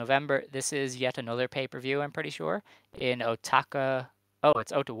 15th of November. This is yet another pay-per-view, I'm pretty sure, in Otaka. Oh,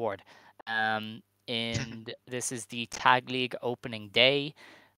 it's Ota Ward. And this is the Tag League opening day.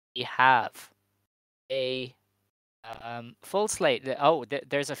 We have a full slate.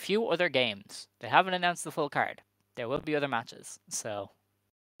 There's a few other games. They haven't announced the full card. There will be other matches. So,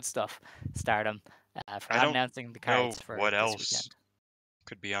 good stuff, Stardom, for I not don't announcing the know cards for what this else weekend.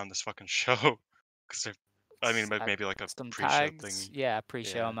 could be on this fucking show. Because I mean, At maybe like a some pre-show tags, thingy. yeah,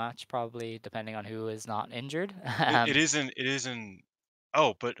 pre-show Yeah. match probably, depending on who is not injured. It is in. It is in.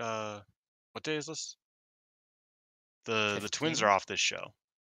 Oh, but what day is this? The twins 15. are off this show,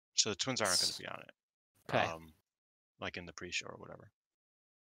 so the twins aren't going to be on it. Okay. Like in the pre-show or whatever.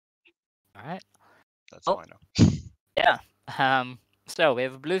 All right. That's Oh, all I know. yeah. So we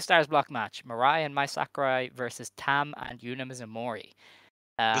have a Blue Stars block match: Mirai and Mai Sakurai versus Tam and Yuna Mizumori.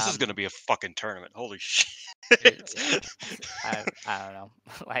 This is going Um, to be a fucking tournament. Holy shit! yeah. I don't know.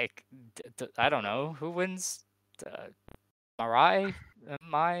 Like, I don't know who wins. Mirai,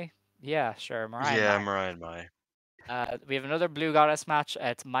 Mai. Yeah, sure, Mirai and Yeah, Mai. Mariah and Mai. We have another Blue Goddess match.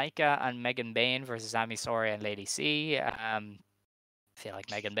 It's Maika and Megan Bain versus Ami Soria and Lady C. I feel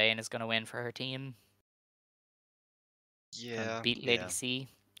like Megan Bain is going to win for her team and Yeah, beat Lady yeah, C.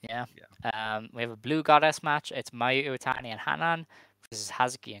 Yeah. yeah. We have a Blue Goddess match. It's Mayu Iwatani and Hanan versus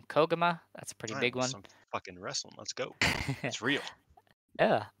Hazuki and Koguma. That's a pretty Alright, big well, one. some fucking wrestling. Let's go. It's real.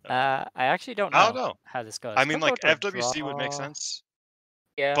 Yeah. Uh, I actually don't I don't know know. how this goes. I mean, Could go like to a FWC would make draw. sense,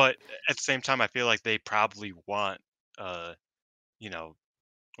 Yeah. but at the same time, I feel like they probably want, uh, you know,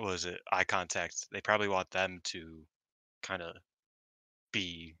 what was it, eye contact. They probably want them to kind of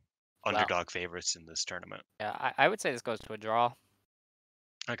be Well, underdog favorites in this tournament. yeah. I would say this goes to a draw.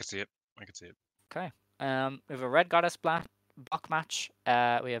 I could see it. I could see it. Okay. We have a Red Goddess block match.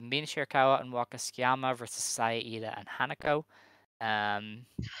 We have Mina Shirakawa and Waka Tsukiyama versus Saya Ida and Hanako. I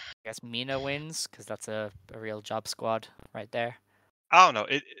guess Mina wins because that's a real job squad right there. I don't know.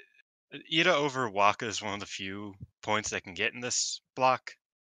 Ida over Waka is one of the few points they can get in this block,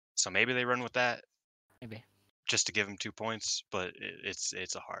 so maybe they run with that Maybe. just to give them 2 points. But it's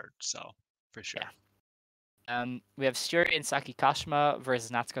a hard sell for sure. Yeah. We have Shuri and Saki Kashima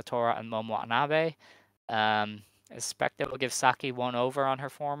versus Natsuko Tora and Momo Watanabe. I expect that will give Saki one over on her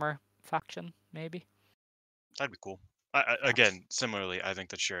former faction, maybe. That'd be cool. Again, similarly, I think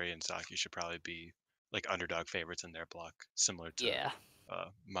that Shuri and Saki should probably be like underdog favorites in their block, similar to Yeah,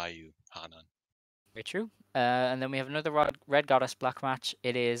 Mayu Hanan. very true. And then we have another Red Goddess block match.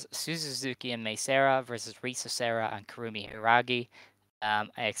 It is Suzu Suzuki and Mei Seira versus Risa Sera and Kurumi Hiragi. I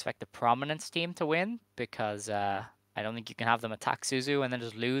expect the Prominence team to win because I don't think you can have them attack Suzu and then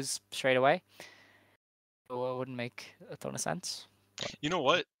just lose straight away. It wouldn't make a ton of sense. You know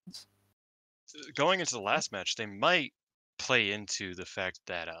what? Going into the last match, they might play into the fact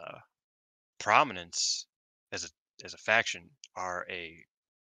that Prominence as a faction are a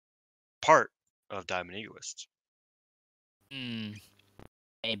part of Diamond Egoist.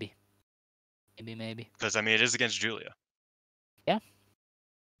 Maybe. Maybe. Because I mean, it is against Julia. Yeah.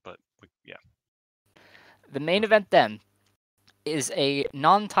 But yeah. The main event then is a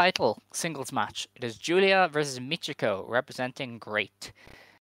non-title singles match. It is Julia versus Michiko representing Great.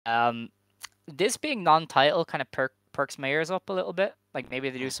 This being non-title kind of perks my ears up a little bit. Like maybe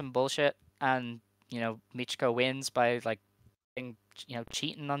they do some bullshit and Michiko wins by like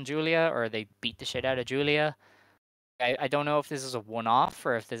cheating on Julia, or they beat the shit out of Julia. I don't know if this is a one-off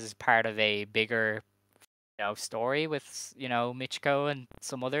or if this is part of a bigger story with Michiko and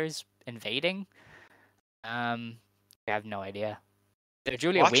some others invading. I have no idea. Either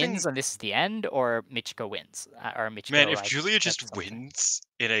Julia Watching wins and this is the end, or Michiko wins, or man, Michiko if like Julia gets just something. wins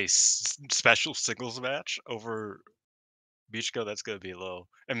in a special singles match over Michiko, that's gonna be low.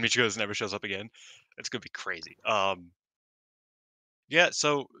 And Michiko never shows up again. It's gonna be crazy. Yeah,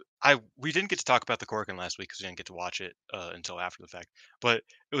 so we didn't get to talk about the Korkin last week because we didn't get to watch it until after the fact. But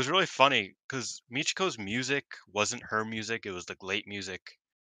it was really funny because Michiko's music wasn't her music; it was the Glate music.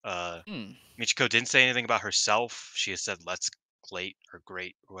 Uh, Hmm. Michiko didn't say anything about herself. She has said "Let's Glate" or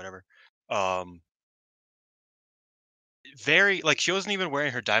 "Great" or whatever. Um, very like she wasn't even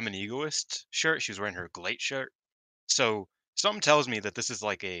wearing her Diamond Egoist shirt. She was wearing her Glate shirt. So something tells me that this is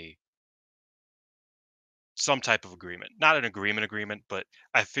like a some type of agreement. Not an agreement, but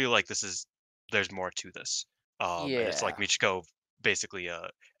I feel like there's more to this. And it's like Yeah. Michiko basically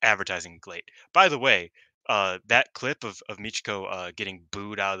advertising Glate. By the way, that clip of Michiko getting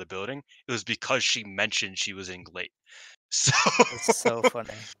booed out of the building, it was because she mentioned she was in Glate. So It's so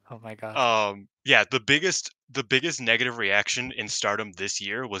funny. Oh my god. yeah, the biggest negative reaction in Stardom this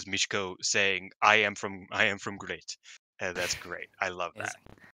year was Michiko saying I am from Glate. And that's great. I love that. Amazing.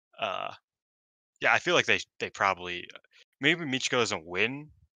 Uh yeah, I feel like they probably maybe Michiko doesn't win.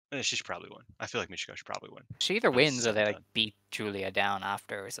 She should probably win. I feel like Michiko should probably win She either when this is wins or said they and like done. beat Julia down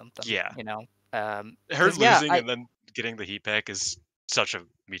after or something, Yeah, you know? her Because yeah, losing and then getting the heat pack is such a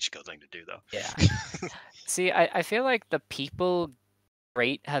Michiko thing to do, yeah. though. See, I feel like the people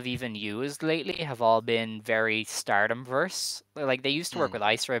Great have even used lately have all been very Stardom verse. Like they used to work Mm, with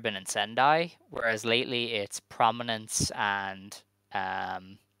Ice Ribbon and Sendai, whereas lately it's Prominence and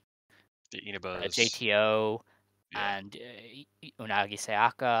um, the Inabas, JTO yeah. and Unagi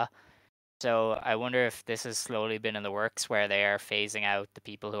Sayaka. So I wonder if this has slowly been in the works where they are phasing out the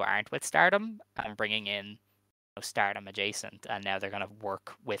people who aren't with Stardom and bringing in Stardom adjacent, and now they're going to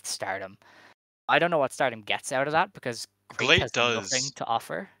work with Stardom. I don't know what Stardom gets out of that because Great Glate has nothing does, to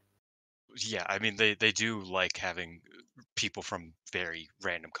offer. yeah. I mean, they do like having people from very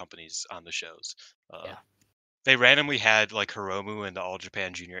random companies on the shows. Uh, Yeah. they randomly had like Hiromu and the All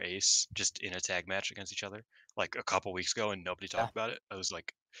Japan Junior Ace just in a tag match against each other like a couple weeks ago, and nobody Yeah. talked about it. I was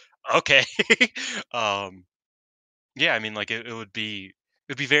like, okay. um, yeah, I mean, like it would be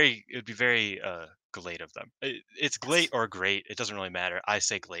very Glate of them. It's Glate Yes. or great. It doesn't really matter. I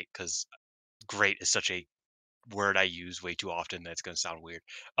say Glate because great is such a word I use way too often that it's gonna sound weird.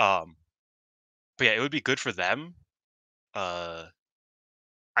 Um, but yeah, it would be good for them. Uh,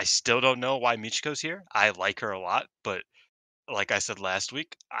 I still don't know why Michiko's here. I like her a lot, but like I said last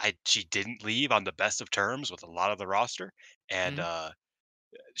week, I she didn't leave on the best of terms with a lot of the roster, and Mhm.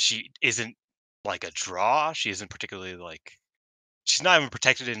 she isn't like a draw. She isn't particularly like she's not even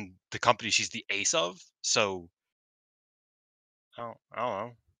protected in the company she's the ace of. So I don't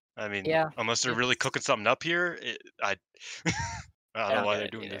know. I mean, Yeah. unless they're really It's cooking something up here, I don't I know don't why get they're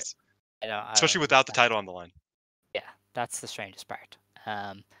it doing either. this, I don't especially without the understand. title on the line. Yeah, that's the strangest part.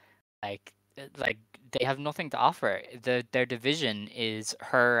 Like like they have nothing to offer. Their division is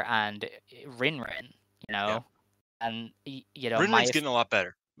her and Rin Rin, you Yeah, know, and Rinrin's getting a lot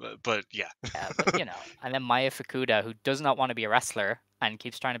better, but yeah, Yeah, but and then Maya Fukuda, who does not want to be a wrestler and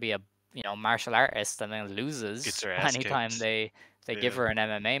keeps trying to be a martial artist, and then gets loses her ass anytime kicked. they give Yeah, her an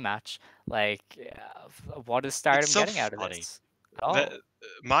MMA match. Like, what is it's Stardom so getting out of funny. this at That all?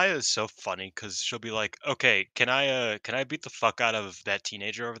 Maya is so funny because she'll be like, "Okay, can I beat the fuck out of that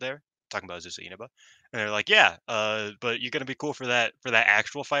teenager over there?" Talking about Zusa Inaba, and they're like, "Yeah, but you're gonna be cool for that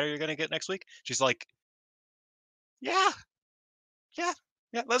actual fighter you're gonna get next week." She's like, "Yeah, yeah,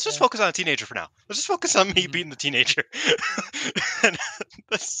 yeah. Let's just Yeah, focus on a teenager for now. Let's just focus on me hmm beating the teenager." And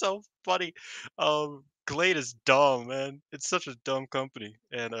that's so funny. Glade is dumb, man. It's such a dumb company,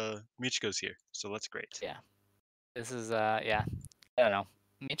 and Michiko's here, so that's great. yeah. This is yeah. I don't know.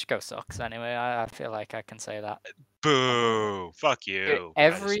 Michiko sucks anyway. I feel like I can say that. Um, Boo! Fuck you.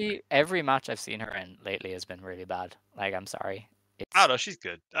 I disagree. every match I've seen her in lately has been really bad. Like, I'm sorry. I It's don't know. She's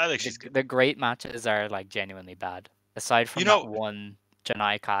good. I think the she's good. the great matches are like genuinely bad. Aside You from that know, one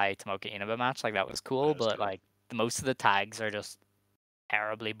Janai Kai Tomoka Inaba match, like that was cool, that was but good. like most of the tags are just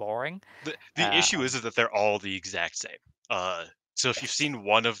terribly boring. The issue Um, is that they're all the exact same. So if you've yes, seen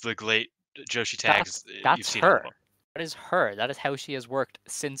one of the Glate Joshi tags, you've that's seen all of them. her. That is her. That is how she has worked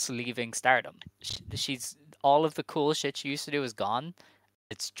since leaving Stardom. She's all of the cool shit she used to do is gone.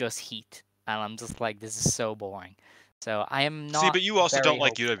 It's just heat, and I'm just like, this is so boring. So I am See, not but you also very don't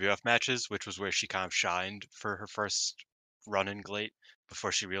like hopeful. UWF matches, which was where she kind of shined for her first run in Glate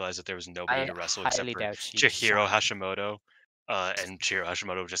before she realized that there was nobody I to wrestle except highly for doubt she Chihiro shined. Hashimoto, and Chihiro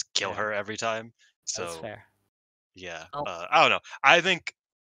Hashimoto would just kill Yeah, her every time. that's So fair. yeah, Well, I don't know. I think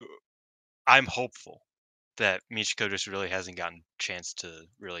I'm hopeful that Michiko just really hasn't gotten a chance to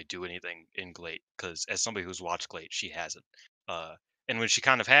really do anything in Glate, because as somebody who's watched Glate, she hasn't. Uh, and when she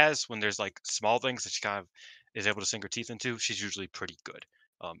kind of has, when there's like small things that she kind of is able to sink her teeth into, she's usually pretty good.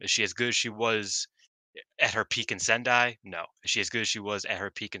 Is she as good as she was at her peak in Sendai? No. Is she as good as she was at her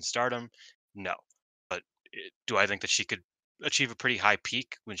peak in Stardom? No. But do I think that she could achieve a pretty high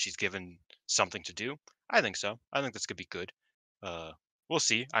peak when she's given something to do? I think so. I think this could be good. Uh, we'll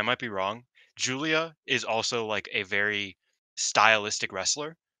see. I might be wrong. Julia is also like a very stylistic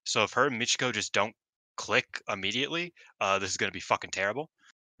wrestler. So if her and Michiko just don't click immediately, this is going to be fucking terrible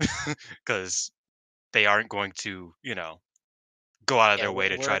because they aren't going to, go out of Yeah, their way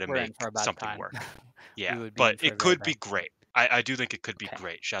to try to we're in make for a bad something time. work. We Yeah, would be but in for a it very could bad be time. great. I do think it could be Okay.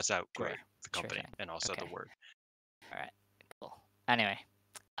 great. Shouts out Sure. great, the Sure company, thing. and also the Okay. word. All right. Cool. Anyway,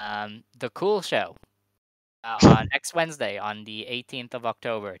 the cool show. On next Wednesday, on the 18th of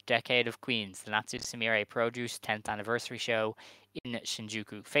October, Decade of Queens, the Natsu Sumire Produce 10th anniversary show in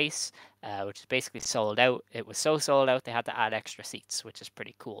Shinjuku Face, which is basically sold out. It was so sold out they had to add extra seats, which is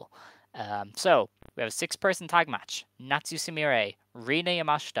pretty cool. So we have a 6-person tag match: Natsu Sumire, Rina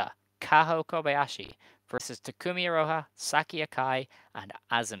Yamashita, Kaho Kobayashi versus Takumi Iroha, Saki Akai, and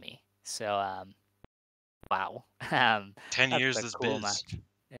Azumi. So wow, 10 that's years a this cool biz. match.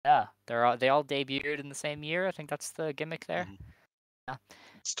 Yeah, they all debuted in the same year. I think that's the gimmick there. Mhm. Yeah.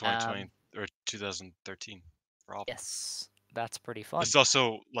 It's 2020 or 2013 for all of them. Yes, that's pretty fun. It's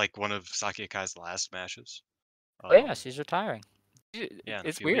also like one of Saki Akai's last matches. Oh yeah, she's retiring. Yeah, in a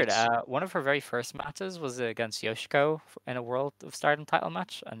It's few weird. weeks. One of her very first matches was against Yoshiko in a World of Stardom title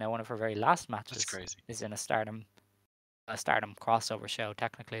match, and then one of her very last That's matches crazy. is in a Stardom crossover show,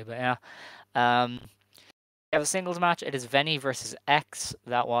 technically. But yeah, um, we have a singles match. It is Veni versus X.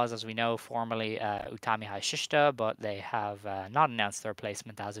 That was, as we know, formerly Utami Hayashishita, but they have not announced their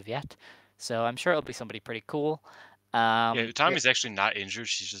replacement as of yet. So I'm sure it'll be somebody pretty cool. Yeah, Yeah, Utami's actually not injured.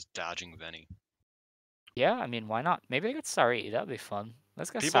 She's just dodging Venny. yeah, I mean, why not? Maybe they get Sari. That'd be fun. Let's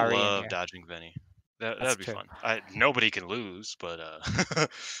get People Sari in love here. dodging Venny. That's That'd be true. fun. Nobody can lose, but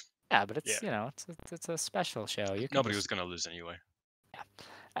Yeah, but yeah, it's it's a special show. You can nobody was just gonna lose anyway.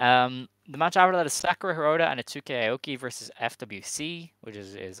 the match after that is Sakura Hirota and Itsuki Aoki versus FWC, which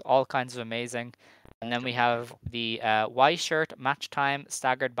is all kinds of amazing. And then Gonna we be have beautiful. the Y shirt match time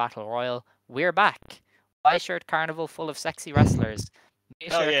staggered battle royal. We're back. Y shirt carnival full of sexy wrestlers. Mia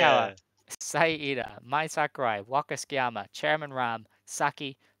Hell Shirakawa, yeah! Sai Ida, Mai Sakurai, Waka Tsukiyama, Chairman Ram,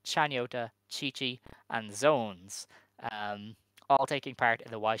 Saki, Chanyota, Chi-Chi, and Zones. All taking part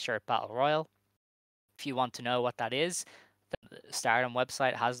in the Y shirt battle royal. If you want to know what that is, the Stardom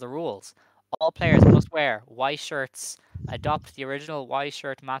website has the rules. All players must wear white shirts, adopt the original white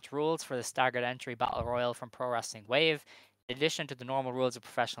shirt match rules for the staggered entry battle royal from Pro Wrestling Wave. In addition to the normal rules of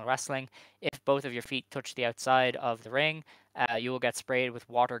professional wrestling, if both of your feet touch the outside of the ring, you will get sprayed with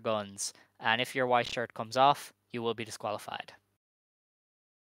water guns. And if your white shirt comes off, you will be disqualified.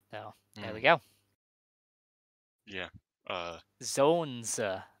 So, there we go. Yeah. Zones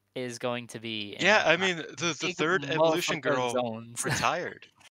is going to be in Yeah. that I match. mean, the Big third evolution motherfucking girl zones. retired.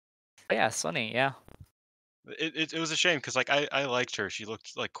 But yeah, Sunny, yeah. It was a shame because like I liked her. She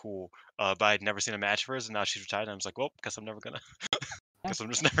looked like cool. But I'd never seen a match of hers, and now she's retired. And I was like, well, guess I'm never gonna. Yeah. Guess I'm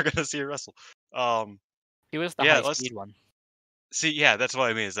just never gonna see her wrestle. Um. He was the Yeah. high Let's speed one. see. Yeah, that's what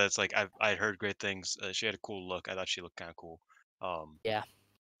I mean. Is that's like I heard great things. She had a cool look. I thought she looked kind of cool. Um. Yeah.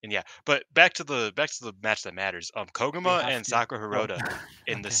 And yeah, but back to the match that matters. We Koguma have and to. Sakura Oh, Hirota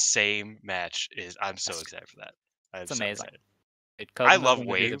in the okay. same match is I'm so That's excited for that. I'm it's so amazing. excited. Dude, I Koguma's love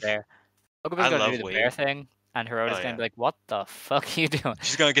gonna do the Wave. bear. Koguma's I gonna do love the bear Wave. thing, and Oh Hirota's gonna yeah. be like, "What the fuck are you doing?"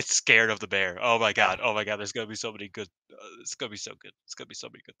 She's gonna get scared of the bear. Oh my Yeah. god. Oh my god. There's gonna be so many good. It's gonna be so good. It's gonna be so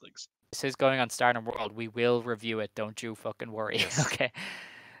many good things. This is going on Stardom World. We will review it. Don't you fucking worry. Yes. Okay.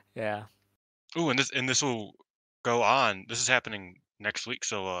 Yeah. Ooh, and this will go on. This is happening next week.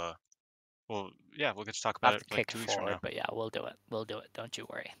 So well yeah, we'll get to talk I about have it to like kick 2 weeks from forward, now. but yeah, we'll do it. We'll do it. Don't you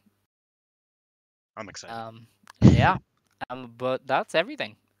worry. I'm excited. Um, yeah. But that's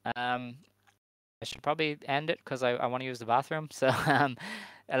everything. I should probably end it because I want to use the bathroom. So,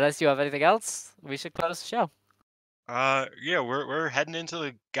 unless you have anything else, we should close the show. Yeah, we're heading into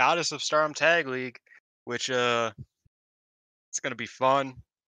the Goddess of Stardom Tag League, which it's gonna be fun.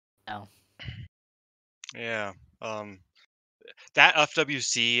 No. Yeah. Um, that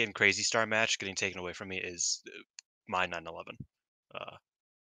FWC and Crazy Star match getting taken away from me is my 9/11. Uh,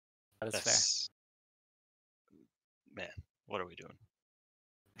 That is fair. that's man. What are we doing?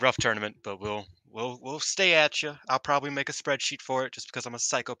 Rough tournament, but we'll stay at you. I'll probably make a spreadsheet for it just because I'm a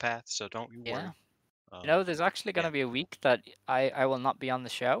psychopath. So don't you Yeah. worry. You know, there's actually going Yeah. to be a week that I will not be on the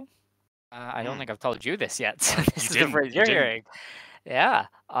show. I don't think I've told you this yet. So You this is the didn't. first You you're didn't. hearing. Yeah,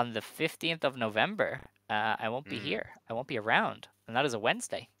 on the 15th of November, I won't be here. I won't be around, and that is a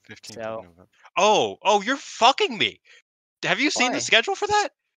Wednesday. 15th of So November. Oh, you're fucking me. Have you seen the why? schedule for that?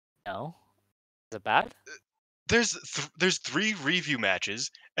 No, is it bad? There's 3 review matches,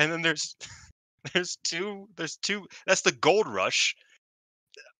 and then there's there's two. That's the Gold Rush.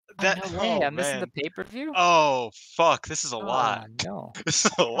 Oh no way! Oh I'm missing the man. pay-per-view. Oh fuck, this is a Oh lot. no, This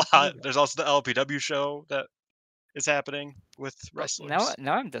is a I can't believe lot. it. There's also the LPW show that is happening with Well, wrestlers.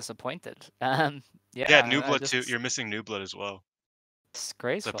 now I'm disappointed. Yeah, Yeah, New I Blood too. just You're missing New Blood as well. The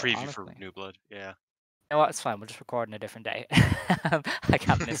disgraceful, preview for honestly. New Blood. Yeah. You know what? It's fine. We'll just record on a different day. I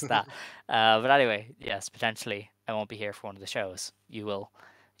can't miss that. But anyway, yes, potentially I won't be here for one of the shows. You will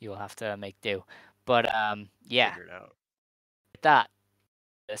have to make do. But yeah, Figure it out. with that,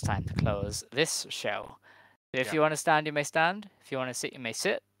 it's time to close this show. If Yeah. you want to stand, you may stand. If you want to sit, you may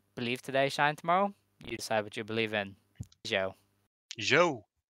sit. Believe today, shine tomorrow. You decide what you believe in. Joe. Yo.